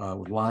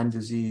with Lyme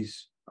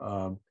disease,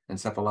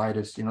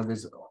 encephalitis.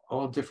 There's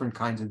all different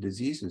kinds of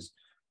diseases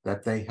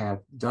that they have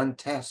done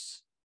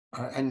tests,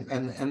 and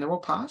they're all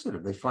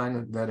positive. They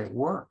find that it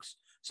works.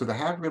 So there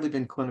have really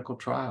been clinical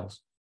trials.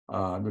 There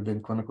have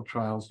been clinical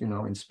trials,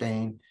 in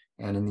Spain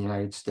and in the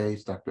United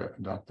States.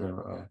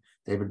 Dr.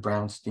 David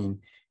Brownstein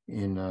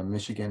in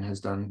Michigan has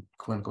done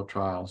clinical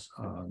trials.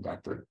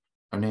 Dr.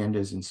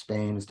 Hernandez in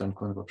Spain has done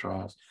clinical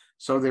trials.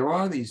 So there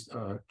are these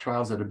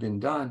trials that have been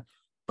done,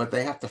 but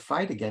they have to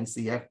fight against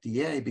the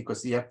FDA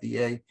because the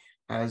FDA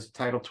has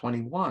Title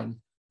 21.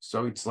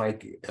 So it's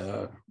like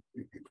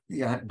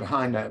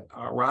behind a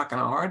rock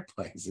and a hard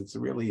place. It's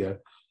really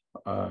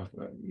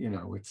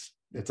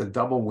it's a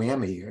double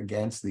whammy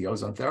against the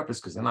ozone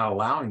therapists because they're not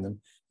allowing them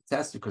to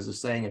test it because they're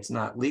saying it's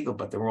not legal,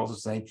 but they're also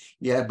saying,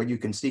 yeah, but you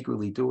can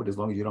secretly do it as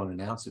long as you don't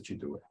announce that you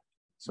do it.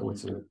 So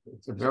it's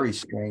a very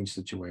strange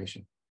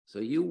situation. So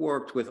you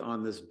worked with,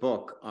 on this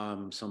book,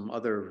 some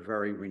other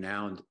very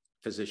renowned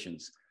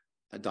physicians,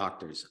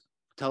 doctors.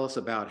 Tell us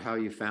about how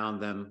you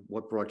found them,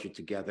 what brought you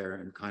together,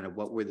 and kind of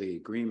what were the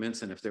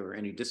agreements, and if there were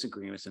any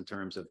disagreements in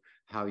terms of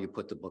how you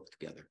put the book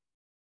together.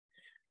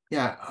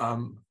 Yeah,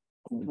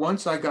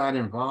 once I got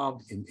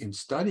involved in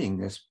studying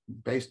this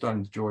based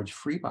on George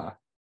Freebach,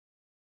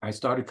 I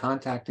started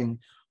contacting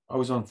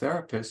ozone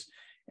therapists,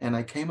 and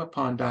I came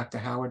upon Dr.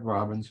 Howard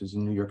Robbins, who's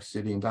in New York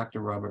City, and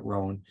Dr. Robert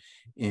Rowan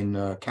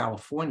in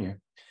California.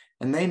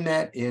 And they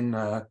met in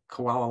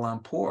Kuala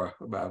Lumpur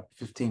about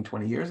 15,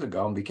 20 years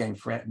ago and became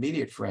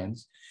immediate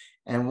friends.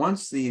 And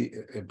once the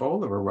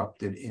Ebola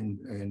erupted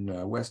in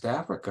West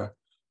Africa,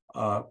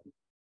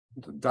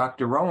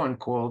 Dr. Rowan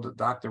called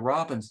Dr.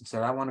 Robbins and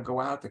said, I want to go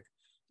out to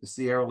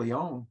Sierra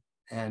Leone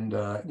and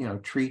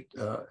treat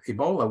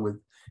Ebola with,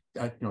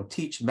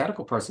 teach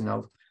medical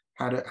personnel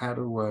how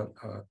to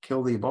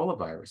kill the Ebola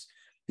virus.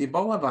 The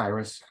Ebola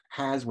virus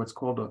has what's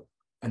called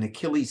an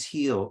Achilles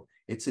heel.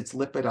 It's its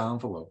lipid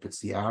envelope. It's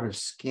the outer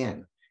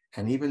skin.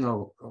 And even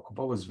though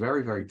Ebola is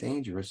very, very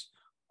dangerous,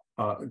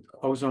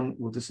 ozone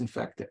will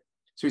disinfect it.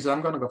 So he said,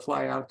 I'm going to go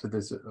fly out to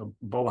this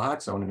Ebola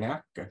hot zone in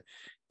Africa.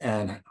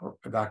 And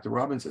Dr.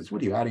 Robbins says,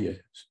 what are you, out of your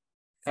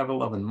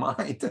ever-loving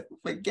mind?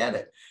 Forget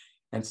it.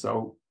 And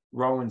so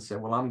Rowan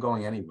said, well, I'm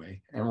going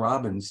anyway. And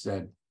Robbins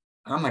said,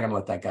 I'm not going to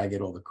let that guy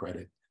get all the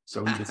credit.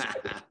 So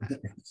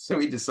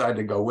he decided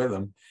to go with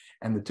him.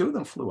 And the two of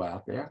them flew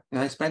out there. And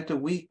I spent a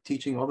week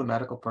teaching all the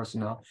medical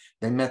personnel.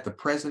 They met the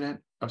president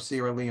of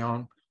Sierra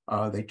Leone.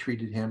 They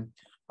treated him.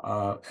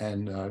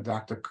 And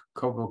Dr.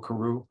 Kojo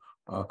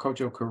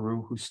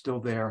Karu, who's still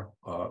there,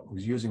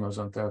 who's using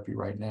ozone therapy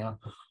right now,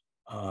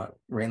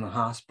 ran the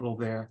hospital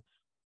there.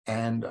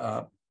 And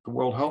the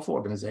World Health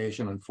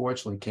Organization,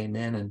 unfortunately, came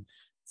in and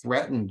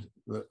threatened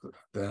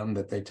them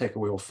that they take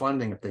away all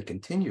funding if they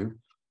continue.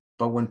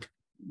 But when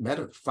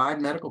four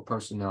medical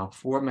personnel,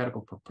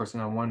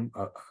 one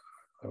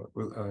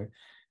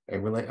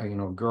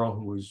a girl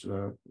who was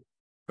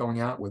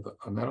going out with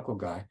a medical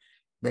guy,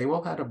 they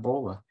all had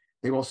Ebola.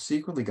 They all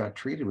secretly got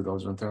treated with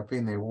ozone therapy,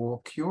 and they were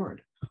all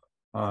cured.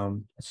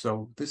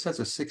 So this has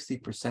a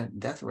 60%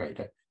 death rate.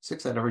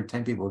 6 out of every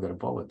 10 people who get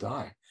Ebola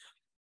die.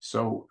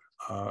 So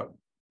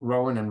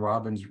Rowan and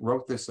Robbins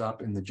wrote this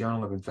up in the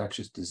Journal of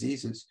Infectious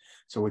Diseases.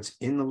 So it's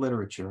in the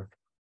literature.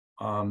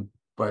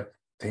 But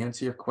to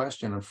answer your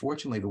question,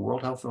 unfortunately, the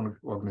World Health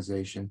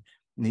Organization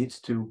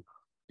needs to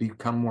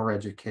become more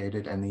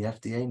educated, and the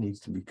FDA needs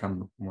to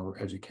become more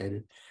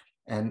educated.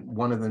 And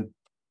one of the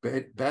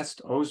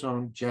best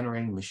ozone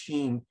generating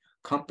machine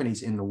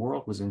companies in the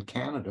world was in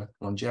Canada,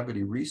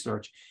 Longevity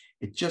Research.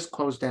 It just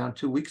closed down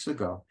 2 weeks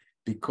ago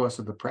because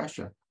of the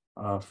pressure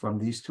from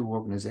these two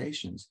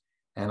organizations.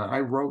 And I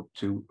wrote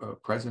to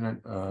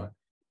President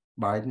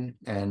Biden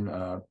and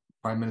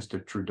Prime Minister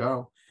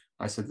Trudeau.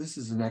 I said, this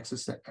is an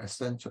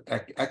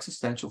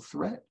existential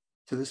threat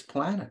to this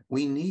planet.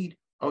 We need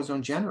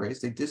ozone generators.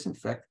 They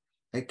disinfect,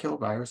 they kill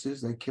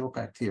viruses, they kill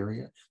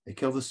bacteria, they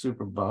kill the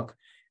superbug.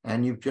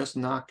 And you've just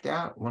knocked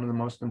out one of the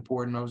most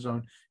important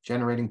ozone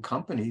generating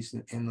companies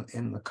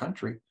in the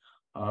country.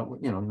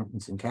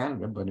 It's in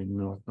Canada, but in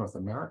North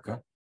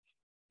America.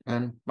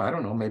 And I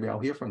don't know, maybe I'll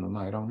hear from them.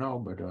 I don't know,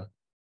 but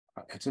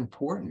it's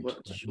important. Well,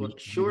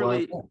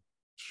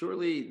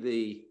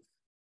 surely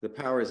the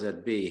powers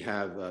that be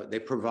have, they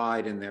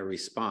provide in their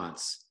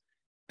response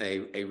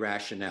a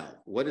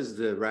rationale. What is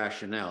the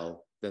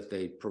rationale that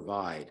they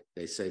provide?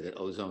 They say that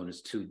ozone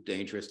is too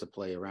dangerous to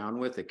play around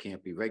with. It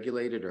can't be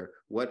regulated, or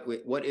what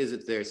is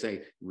it they're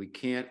saying? We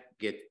can't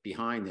get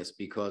behind this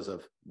because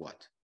of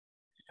what?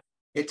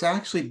 It's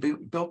actually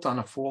built on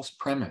a false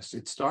premise.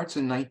 It starts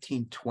in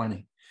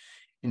 1920.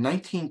 In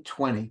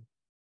 1920,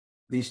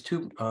 these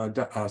two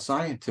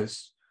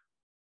scientists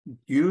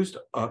used,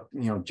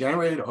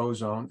 generated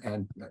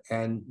ozone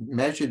and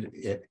measured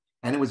it,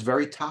 and it was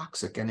very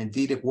toxic. And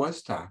indeed, it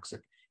was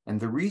toxic. And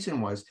the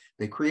reason was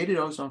they created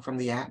ozone from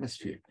the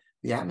atmosphere.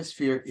 The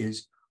atmosphere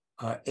is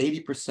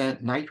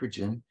 80%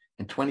 nitrogen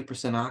and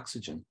 20%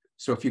 oxygen.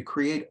 So if you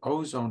create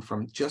ozone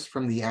from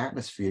the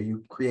atmosphere,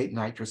 you create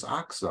nitrous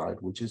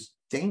oxide, which is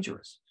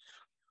dangerous.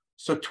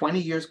 So 20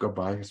 years go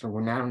by, so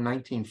we're now in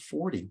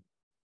 1940.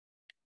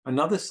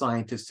 Another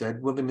scientist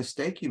said, well, the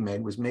mistake you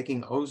made was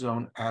making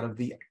ozone out of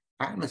the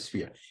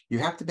atmosphere. You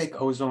have to make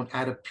ozone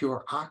out of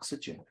pure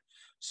oxygen.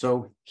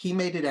 So he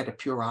made it out of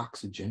pure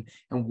oxygen.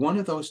 And one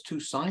of those two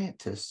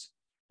scientists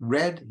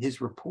read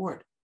his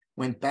report,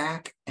 went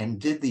back and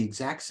did the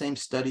exact same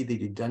study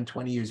that he'd done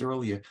 20 years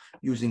earlier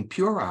using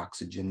pure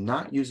oxygen,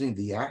 not using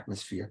the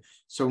atmosphere.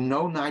 So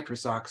no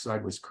nitrous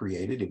oxide was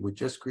created. It would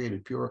just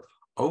created pure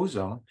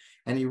ozone.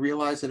 And he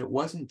realized that it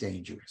wasn't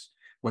dangerous.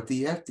 What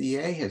the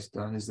FDA has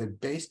done is they've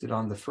based it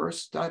on the first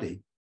study,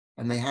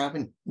 and they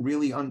haven't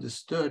really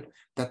understood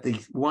that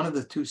one of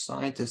the two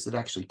scientists that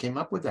actually came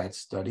up with that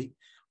study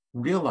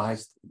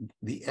realized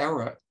the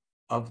error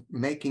of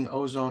making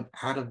ozone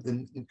out of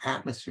the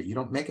atmosphere. You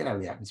don't make it out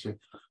of the atmosphere.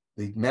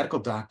 The medical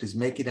doctors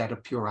make it out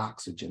of pure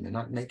oxygen. They're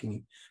not making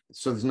it,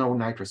 so there's no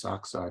nitrous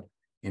oxide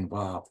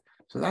involved.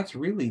 So that's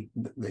really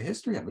the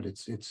history of it.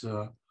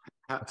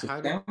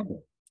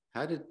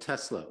 How did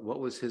Tesla, what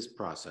was his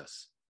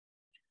process?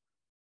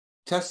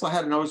 Tesla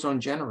had an ozone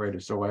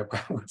generator, so I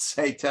would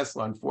say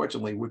Tesla,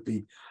 unfortunately, would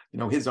be,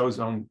 his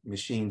ozone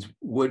machines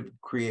would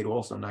create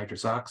also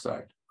nitrous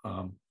oxide.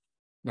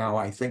 Now,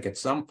 I think at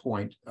some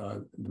point,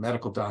 the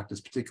medical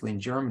doctors, particularly in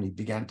Germany,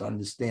 began to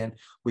understand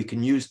we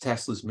can use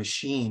Tesla's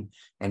machine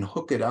and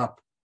hook it up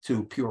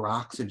to pure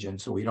oxygen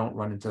so we don't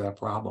run into that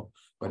problem.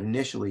 But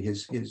initially,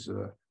 his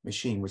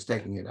machine was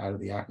taking it out of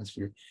the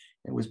atmosphere.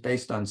 It was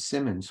based on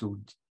Siemens,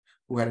 who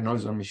had an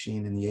ozone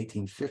machine in the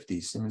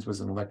 1850s. Siemens was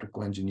an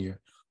electrical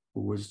engineer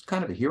who was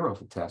kind of a hero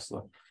for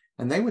Tesla.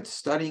 And they were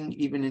studying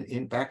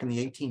even back in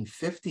the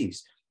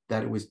 1850s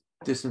that it was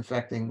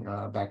disinfecting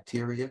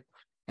bacteria.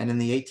 And in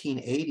the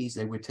 1880s,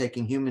 they were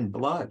taking human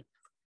blood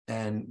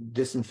and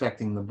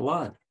disinfecting the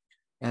blood.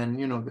 And,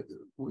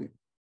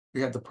 we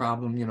had the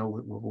problem,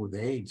 with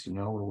AIDS,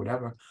 or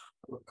whatever.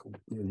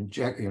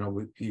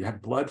 You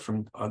have blood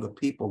from other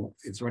people.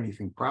 Is there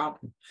anything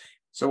problem?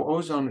 So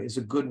ozone is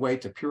a good way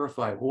to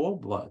purify all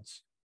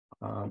bloods.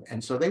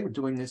 And so they were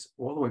doing this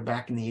all the way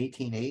back in the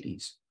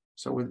 1880s.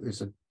 So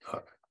there's a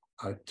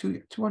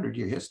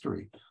 200-year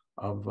history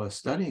of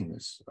studying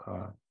this,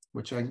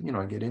 which I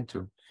get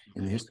into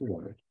in the history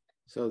of it.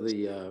 So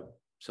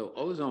so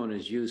ozone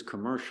is used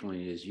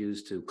commercially, is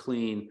used to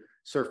clean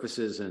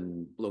surfaces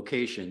and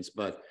locations,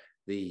 but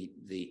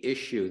the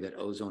issue that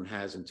ozone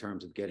has in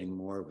terms of getting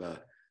more of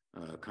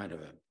a kind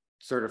of a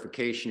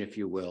certification, if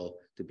you will,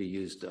 to be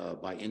used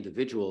by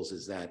individuals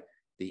is that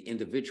the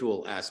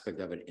individual aspect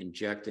of it,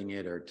 injecting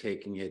it or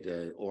taking it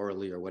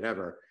orally or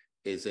whatever,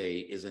 is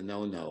a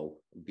no-no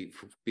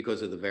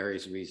because of the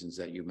various reasons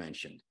that you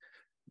mentioned.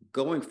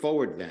 Going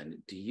forward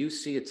then, do you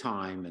see a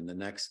time in the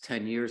next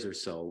 10 years or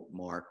so,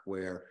 Mark,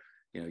 where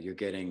you're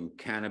getting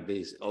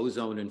cannabis,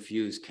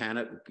 ozone-infused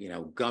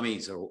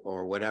gummies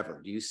or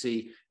whatever? Do you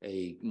see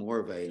more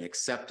of an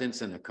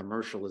acceptance and a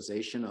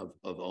commercialization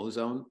of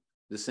ozone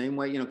the same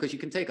way? Because you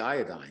can take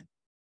iodine.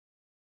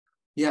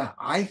 Yeah,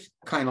 I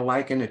kind of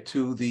liken it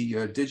to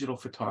the digital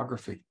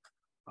photography.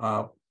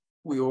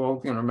 We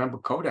all, remember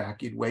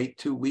Kodak. You'd wait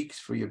 2 weeks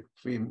for your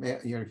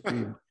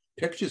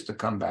pictures to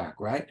come back,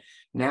 right?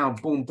 Now,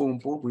 boom, boom,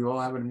 boom, we all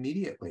have it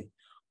immediately.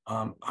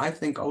 I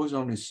think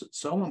ozone is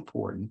so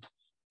important,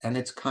 and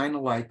it's kind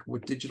of like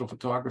what digital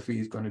photography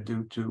is going to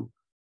do to,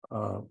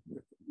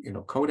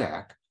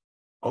 Kodak.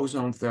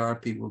 Ozone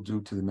therapy will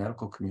do to the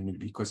medical community,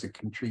 because it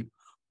can treat,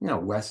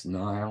 West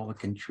Nile. It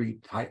can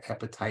treat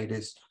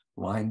hepatitis,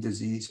 Lyme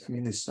disease. I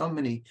mean, there's so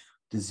many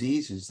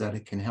diseases that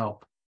it can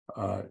help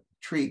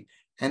treat,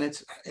 and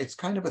it's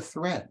kind of a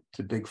threat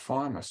to big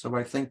pharma. So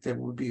I think there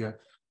will be a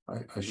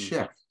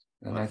shift,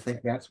 and I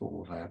think that's what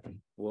will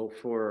happen. Well,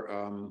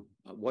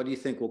 what do you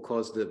think will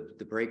cause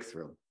the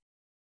breakthrough?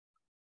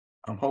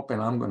 I'm hoping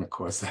I'm going to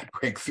cause that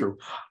breakthrough.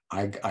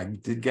 I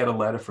did get a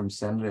letter from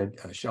Senator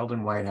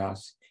Sheldon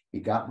Whitehouse. He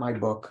got my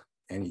book,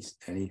 and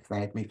he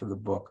thanked me for the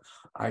book.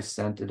 I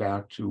sent it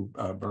out to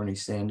Bernie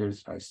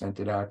Sanders. I sent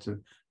it out to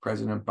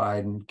President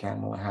Biden,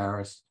 Kamala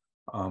Harris.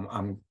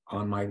 I'm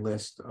on my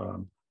list,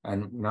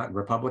 and not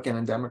Republican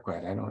and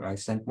Democrat. I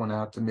sent one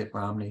out to Mitt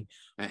Romney,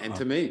 and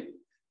to me,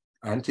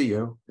 and to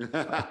you.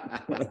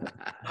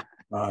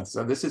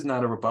 So this is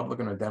not a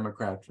Republican or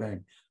Democrat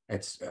thing.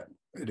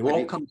 It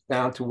all comes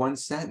down to one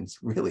sentence,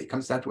 really. It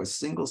comes down to a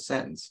single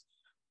sentence.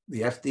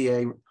 The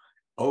FDA,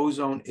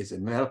 ozone is a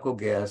medical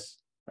gas,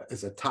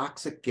 is a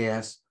toxic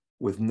gas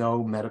with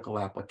no medical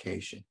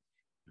application.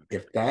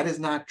 If that is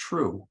not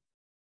true,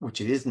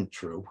 which it isn't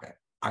true,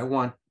 I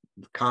want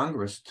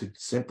Congress to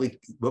simply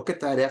look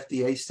at that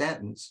FDA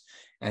sentence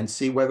and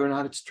see whether or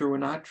not it's true or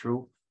not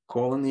true,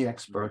 call in the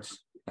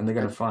experts, and they're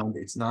going to find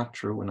it's not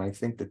true. And I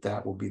think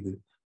that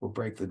will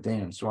break the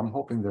dam. So I'm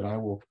hoping that I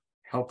will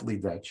help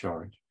lead that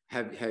charge.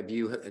 Have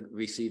you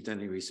received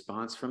any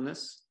response from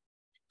this,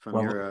 from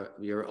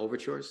your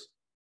overtures?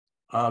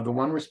 The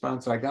one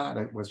response I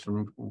got was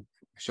from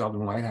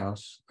Sheldon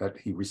Whitehouse, that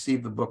he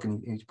received the book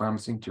and he's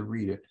promising to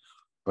read it.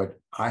 But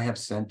I have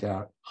sent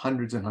out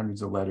hundreds and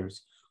hundreds of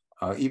letters,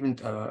 even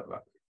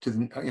to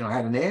the, I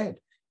had an ad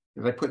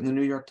that I put in the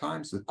New York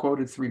Times that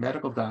quoted 3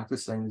 medical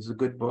doctors saying this is a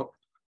good book,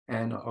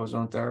 and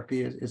ozone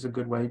therapy is a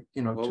good way,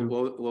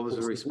 What was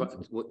the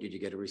response? Did you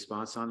get a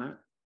response on that?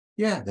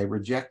 Yeah, they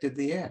rejected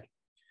the ad.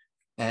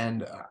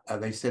 And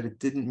they said it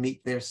didn't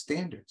meet their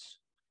standards.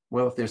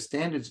 Well, if their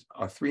standards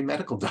are 3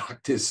 medical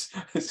doctors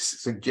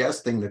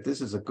suggesting that this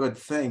is a good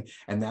thing,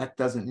 and that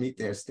doesn't meet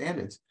their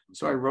standards.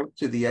 So I wrote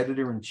to the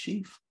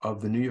editor-in-chief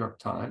of the New York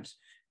Times,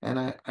 and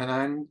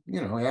I'm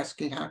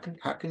asking how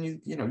can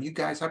you you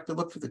guys have to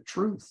look for the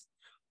truth.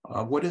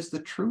 What is the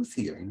truth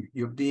here?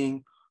 You're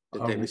being.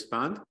 Did they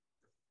respond?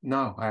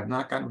 No, I have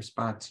not gotten a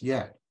response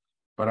yet.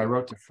 But I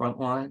wrote to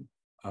Frontline,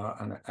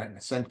 and I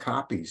sent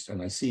copies,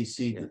 and I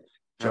CC'd. Yeah.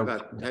 How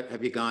about,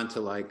 have you gone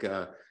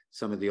to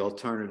some of the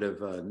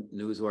alternative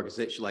news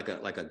organizations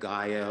like a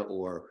Gaia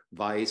or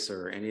Vice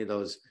or any of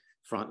those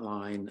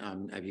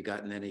Frontline? Have you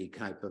gotten any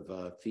type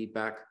of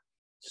feedback?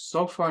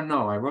 So far,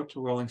 no. I wrote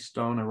to Rolling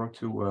Stone. I wrote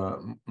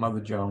to Mother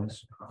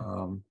Jones,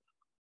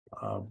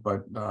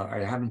 but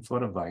I haven't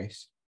thought of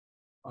Vice.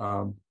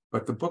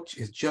 But the book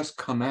has just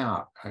come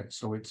out,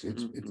 so it's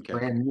okay.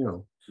 Brand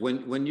new.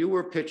 When you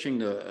were pitching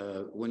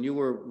when you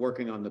were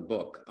working on the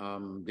book,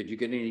 did you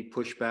get any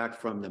pushback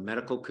from the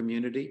medical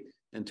community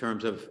in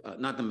terms of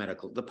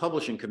the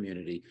publishing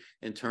community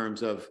in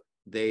terms of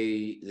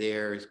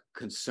their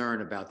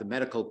concern about the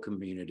medical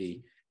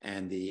community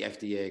and the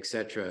FDA, et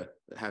cetera,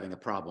 having a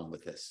problem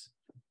with this?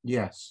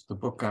 Yes, the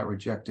book got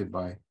rejected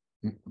by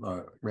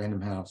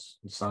Random House,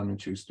 Simon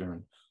Schuster,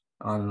 and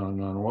on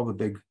all the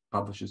big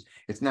publishers.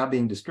 It's now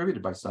being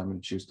distributed by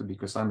Simon & Schuster,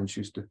 because Simon &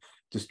 Schuster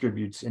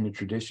distributes Inner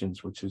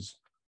Traditions, which is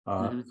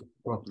right.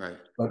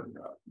 But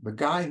the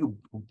guy who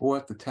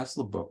bought the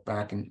Tesla book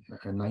back in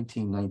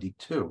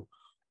 1992,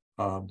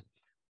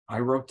 I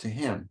wrote to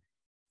him,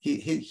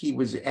 he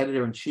was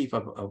editor-in-chief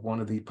of one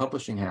of the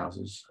publishing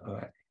houses,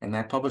 and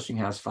that publishing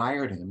house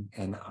fired him,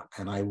 and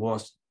I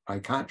lost my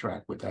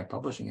contract with that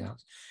publishing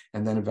house,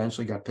 and then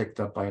eventually got picked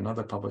up by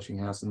another publishing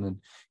house, and then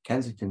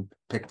Kensington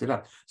picked it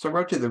up. So I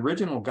wrote to the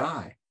original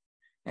guy,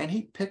 and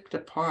he picked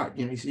apart.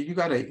 He said, you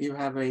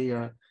have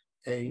a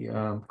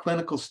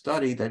clinical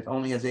study that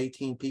only has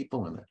 18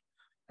 people in it.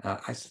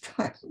 I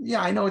said,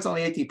 yeah, I know it's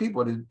only 18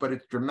 people, but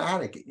it's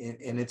dramatic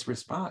in its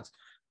response.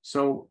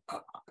 So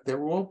they've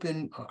all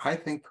been, I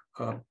think,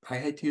 I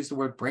hate to use the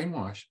word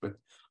brainwashed, but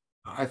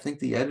I think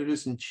the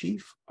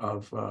editors-in-chief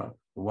of the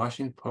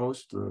Washington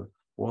Post, the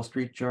Wall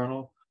Street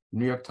Journal,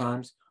 New York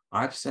Times,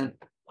 I've sent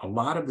a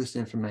lot of this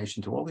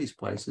information to all these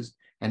places,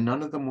 and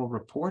none of them will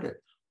report it.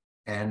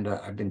 And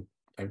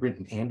I've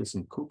written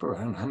Anderson Cooper,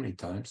 I don't know how many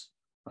times.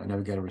 I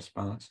never get a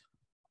response.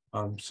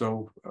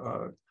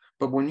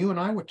 But when you and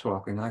I were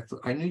talking,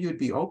 I knew you'd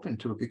be open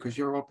to it because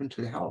you're open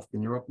to health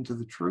and you're open to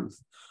the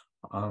truth.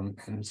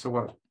 And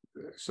so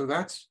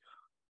that's,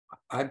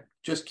 I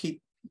just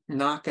keep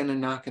knocking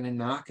and knocking and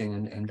knocking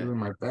and doing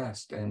my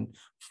best. And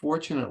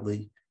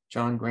fortunately,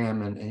 John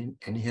Graham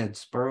and he had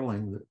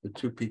Sperling, the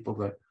two people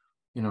that,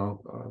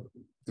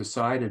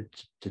 decided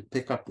to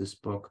pick up this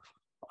book,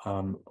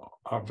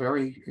 are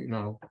very,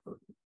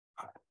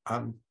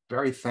 I'm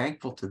very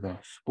thankful to them.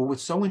 But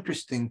what's so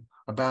interesting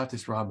about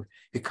this, Robert,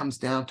 it comes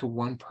down to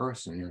one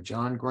person.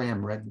 John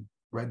Graham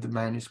read the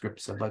manuscript,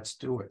 said, let's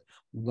do it.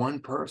 One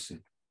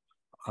person.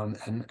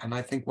 And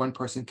I think one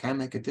person can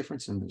make a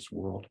difference in this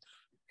world.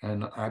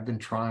 And I've been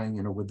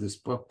trying, with this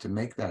book to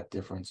make that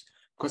difference.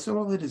 Because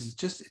all it is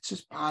it's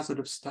just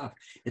positive stuff.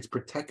 It's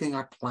protecting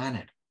our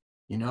planet.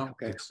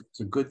 Okay. It's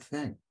a good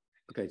thing.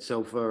 Okay,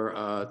 so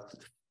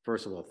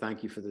first of all,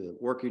 thank you for the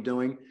work you're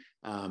doing.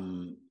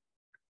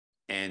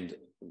 And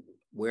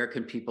where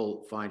can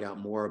people find out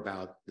more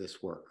about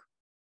this work?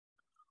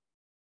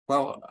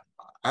 Well,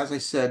 as I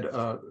said,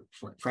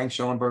 Frank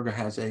Schellenberger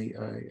has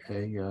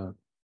a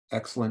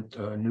excellent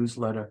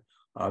newsletter.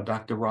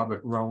 Dr.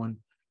 Robert Rowan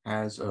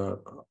has a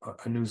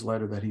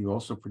newsletter that he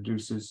also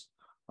produces.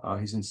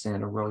 He's in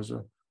Santa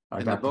Rosa.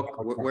 And the book,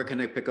 where can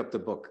they pick up the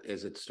book?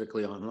 Is it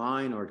strictly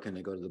online, or can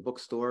they go to the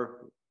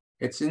bookstore?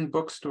 It's in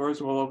bookstores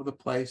all over the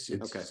place.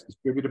 It's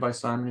distributed by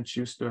Simon &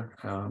 Schuster,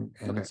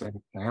 and it's at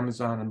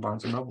Amazon and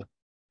Barnes & Noble.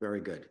 Very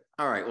good.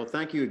 All right. Well,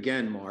 thank you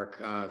again,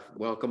 Mark.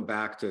 Welcome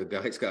back to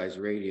Guys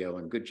Radio,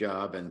 and good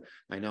job. And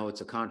I know it's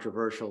a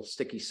controversial,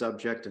 sticky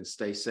subject, and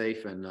stay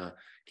safe and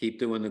keep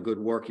doing the good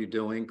work you're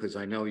doing, because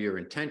I know your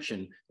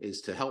intention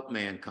is to help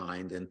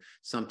mankind, and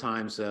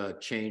sometimes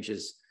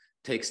changes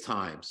takes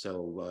time.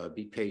 So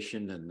be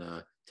patient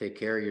and take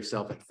care of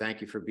yourself. And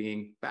thank you for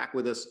being back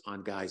with us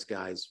on Guys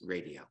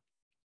Radio.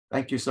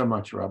 Thank you so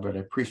much, Robert. I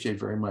appreciate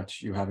very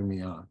much you having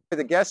me on. For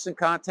the guests and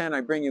content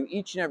I bring you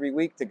each and every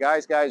week to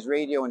Guys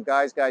Radio and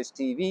Guys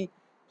TV,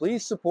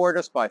 please support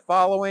us by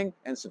following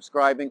and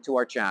subscribing to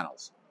our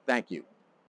channels. Thank you.